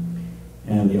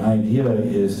 And the idea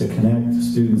is to connect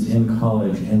students in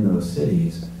college in those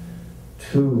cities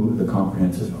to the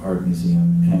Comprehensive Art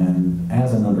Museum and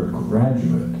as an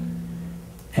undergraduate,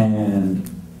 and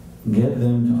get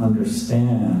them to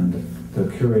understand the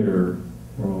curator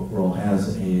role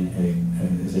as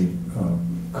a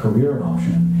career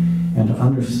option, and to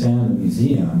understand the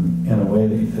museum in a way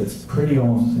that's pretty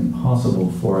almost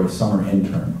impossible for a summer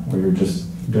intern, where you're just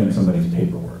doing somebody's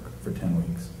paperwork for 10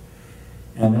 weeks.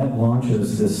 And that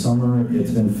launches this summer.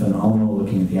 It's been phenomenal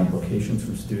looking at the applications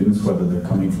from students, whether they're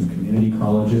coming from community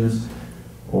colleges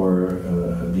or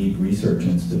deep research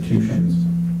institutions.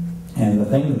 And the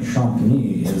thing that shocked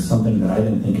me is something that I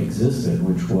didn't think existed,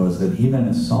 which was that even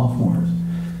as sophomores,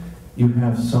 you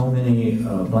have so many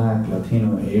Black,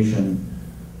 Latino, Asian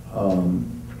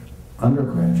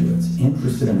undergraduates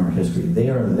interested in art history. They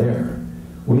are there.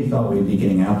 We thought we'd be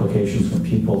getting applications from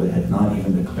people that had not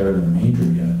even declared their major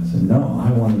yet. I said, no,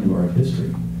 I want to do art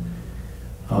history.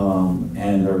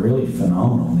 And they're really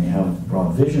phenomenal. They have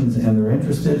broad visions, and they're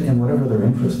interested in whatever they're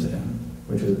interested in,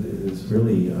 which is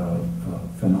really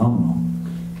phenomenal.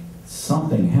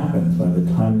 Something happens by the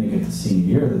time they get to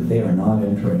senior year that they are not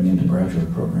entering into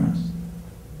graduate programs.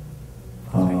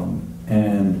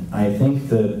 And I think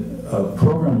that a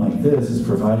program like this is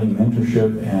providing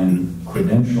mentorship and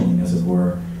credentialing, as it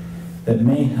were, that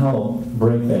may help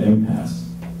break that impasse.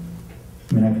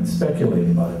 I mean, I can speculate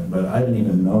about it, but I didn't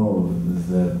even know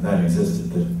that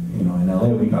existed. That, you know, in LA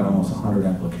we got almost 100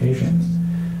 applications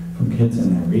from kids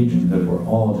in that region that were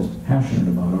all just passionate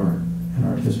about art and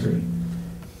art history.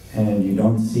 And you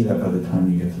don't see that by the time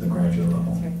you get to the graduate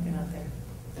level. That's right, they're not there.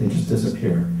 They just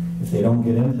disappear if they don't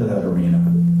get into that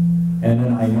arena. And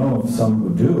then I know of some who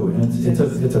do, and it's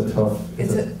a tough.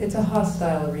 It's a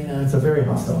hostile arena. It's a very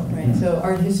hostile arena. Right. So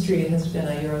art history has been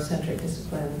a Eurocentric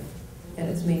discipline, and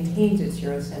it's maintained its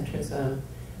Eurocentrism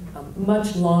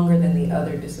much longer than the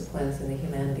other disciplines in the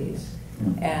humanities,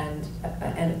 and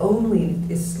only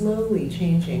is slowly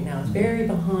changing now. It's very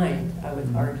behind, I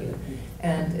would argue,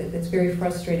 and it's very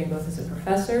frustrating both as a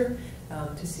professor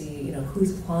to see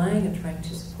who's applying and trying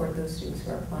to support those students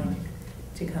who are applying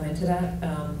to come into that.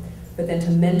 But then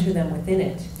to mentor them within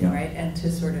it, right, and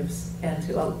to sort of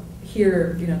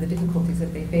hear the difficulties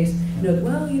that they face.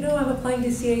 Well, I'm applying to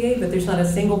CAA, but there's not a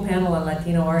single panel on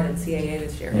Latino art at CAA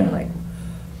this year. Yeah. You're like,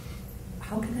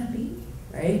 how can that be,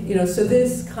 right? So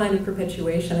this kind of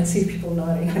perpetuation, I see people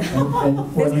nodding. This kind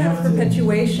of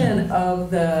perpetuation of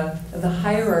the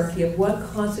hierarchy of what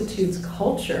constitutes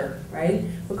culture, right?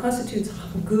 What constitutes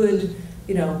good,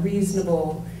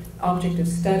 reasonable object of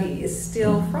study is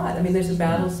still fraught. I mean, there's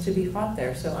battles to be fought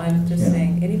there. So I'm just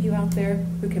saying, any of you out there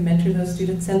who can mentor those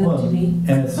students, send them to me.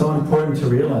 And it's so important to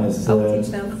realize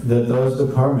that those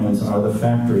departments are the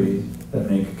factory that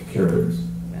make curators.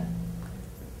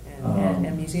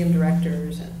 And museum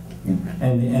directors.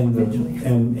 And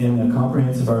in a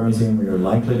comprehensive art museum where you're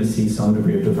likely to see some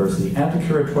degree of diversity at the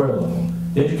curatorial level,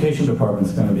 the education department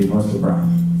is going to be mostly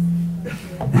brown.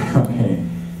 Okay.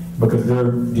 Because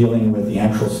they're dealing with the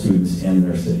actual students in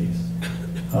their cities.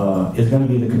 Is going to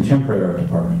be the contemporary art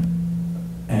department.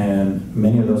 And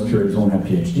many of those curators won't have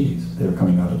PhDs. They're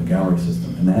coming out of the gallery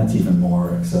system, and that's even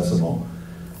more accessible.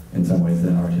 in some ways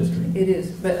than art history. It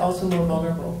is, but also more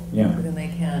vulnerable. Yeah. Than they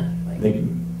can. Like,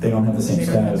 They don't have the same they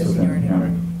don't have status the within. seniority. Yeah.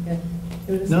 Yeah.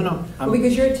 You wanna say- No. Well,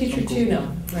 because you're a teacher too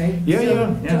now, right? Yeah, So, yeah, Do you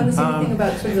want to say yeah. anything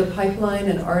about sort of the pipeline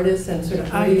and artists and sort of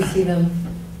how do you see them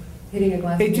hitting a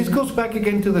glass It just ceiling? goes back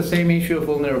again to the same issue of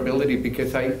vulnerability,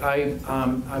 because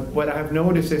what I have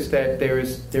noticed is that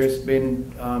there's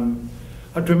been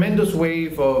a tremendous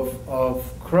wave of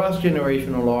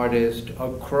cross-generational artists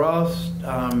across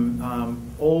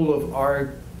all of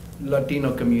our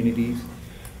Latino communities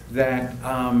that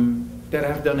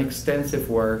have done extensive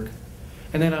work.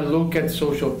 And then I look at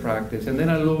social practice, and then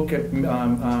I look at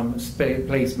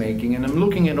placemaking, and I'm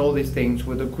looking at all these things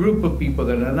with a group of people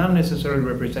that are not necessarily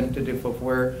representative of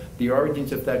where the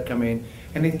origins of that come in.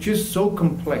 And it's just so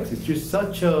complex. It's just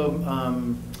such a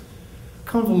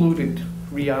convoluted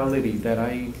reality that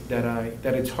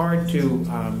it's hard to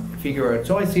figure out.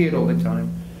 So I see it all the time,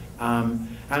 and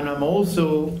I'm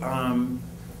also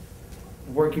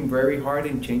working very hard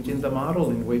in changing the model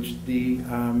in which the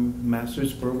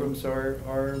master's programs are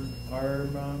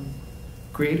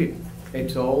created.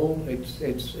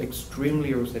 It's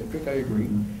extremely Eurocentric. I agree,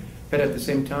 but at the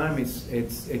same time,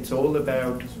 it's all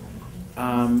about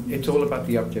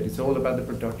the object. It's all about the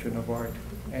production of art.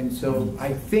 And so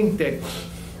I think that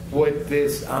what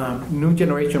this new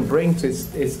generation brings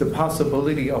is the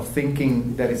possibility of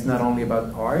thinking that it's not only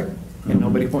about art, and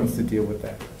nobody wants to deal with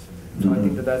that. So I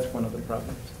think that's one of the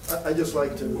problems. I'd just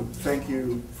like to thank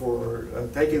you for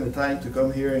taking the time to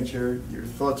come here and share your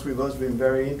thoughts with us. It's been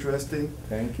very interesting.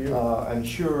 Thank you. I'm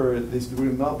sure this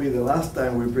will not be the last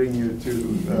time we bring you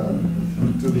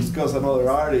to discuss another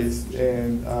artist.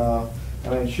 And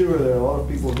I'm sure there are a lot of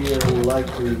people here who would like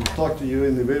to talk to you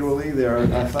individually. There are,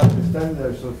 as I understand,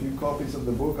 there's a few copies of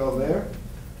the book out there.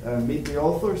 Meet the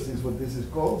authors is what this is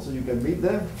called, so you can meet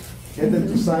them. Get them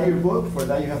to sign your book. For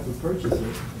that, you have to purchase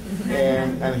it,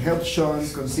 and help Chon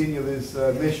continue this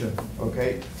mission.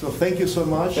 Okay. So thank you so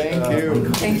much. Thank you.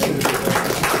 Thank you.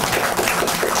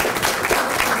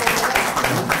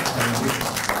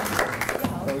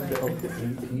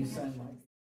 Can you sign mine?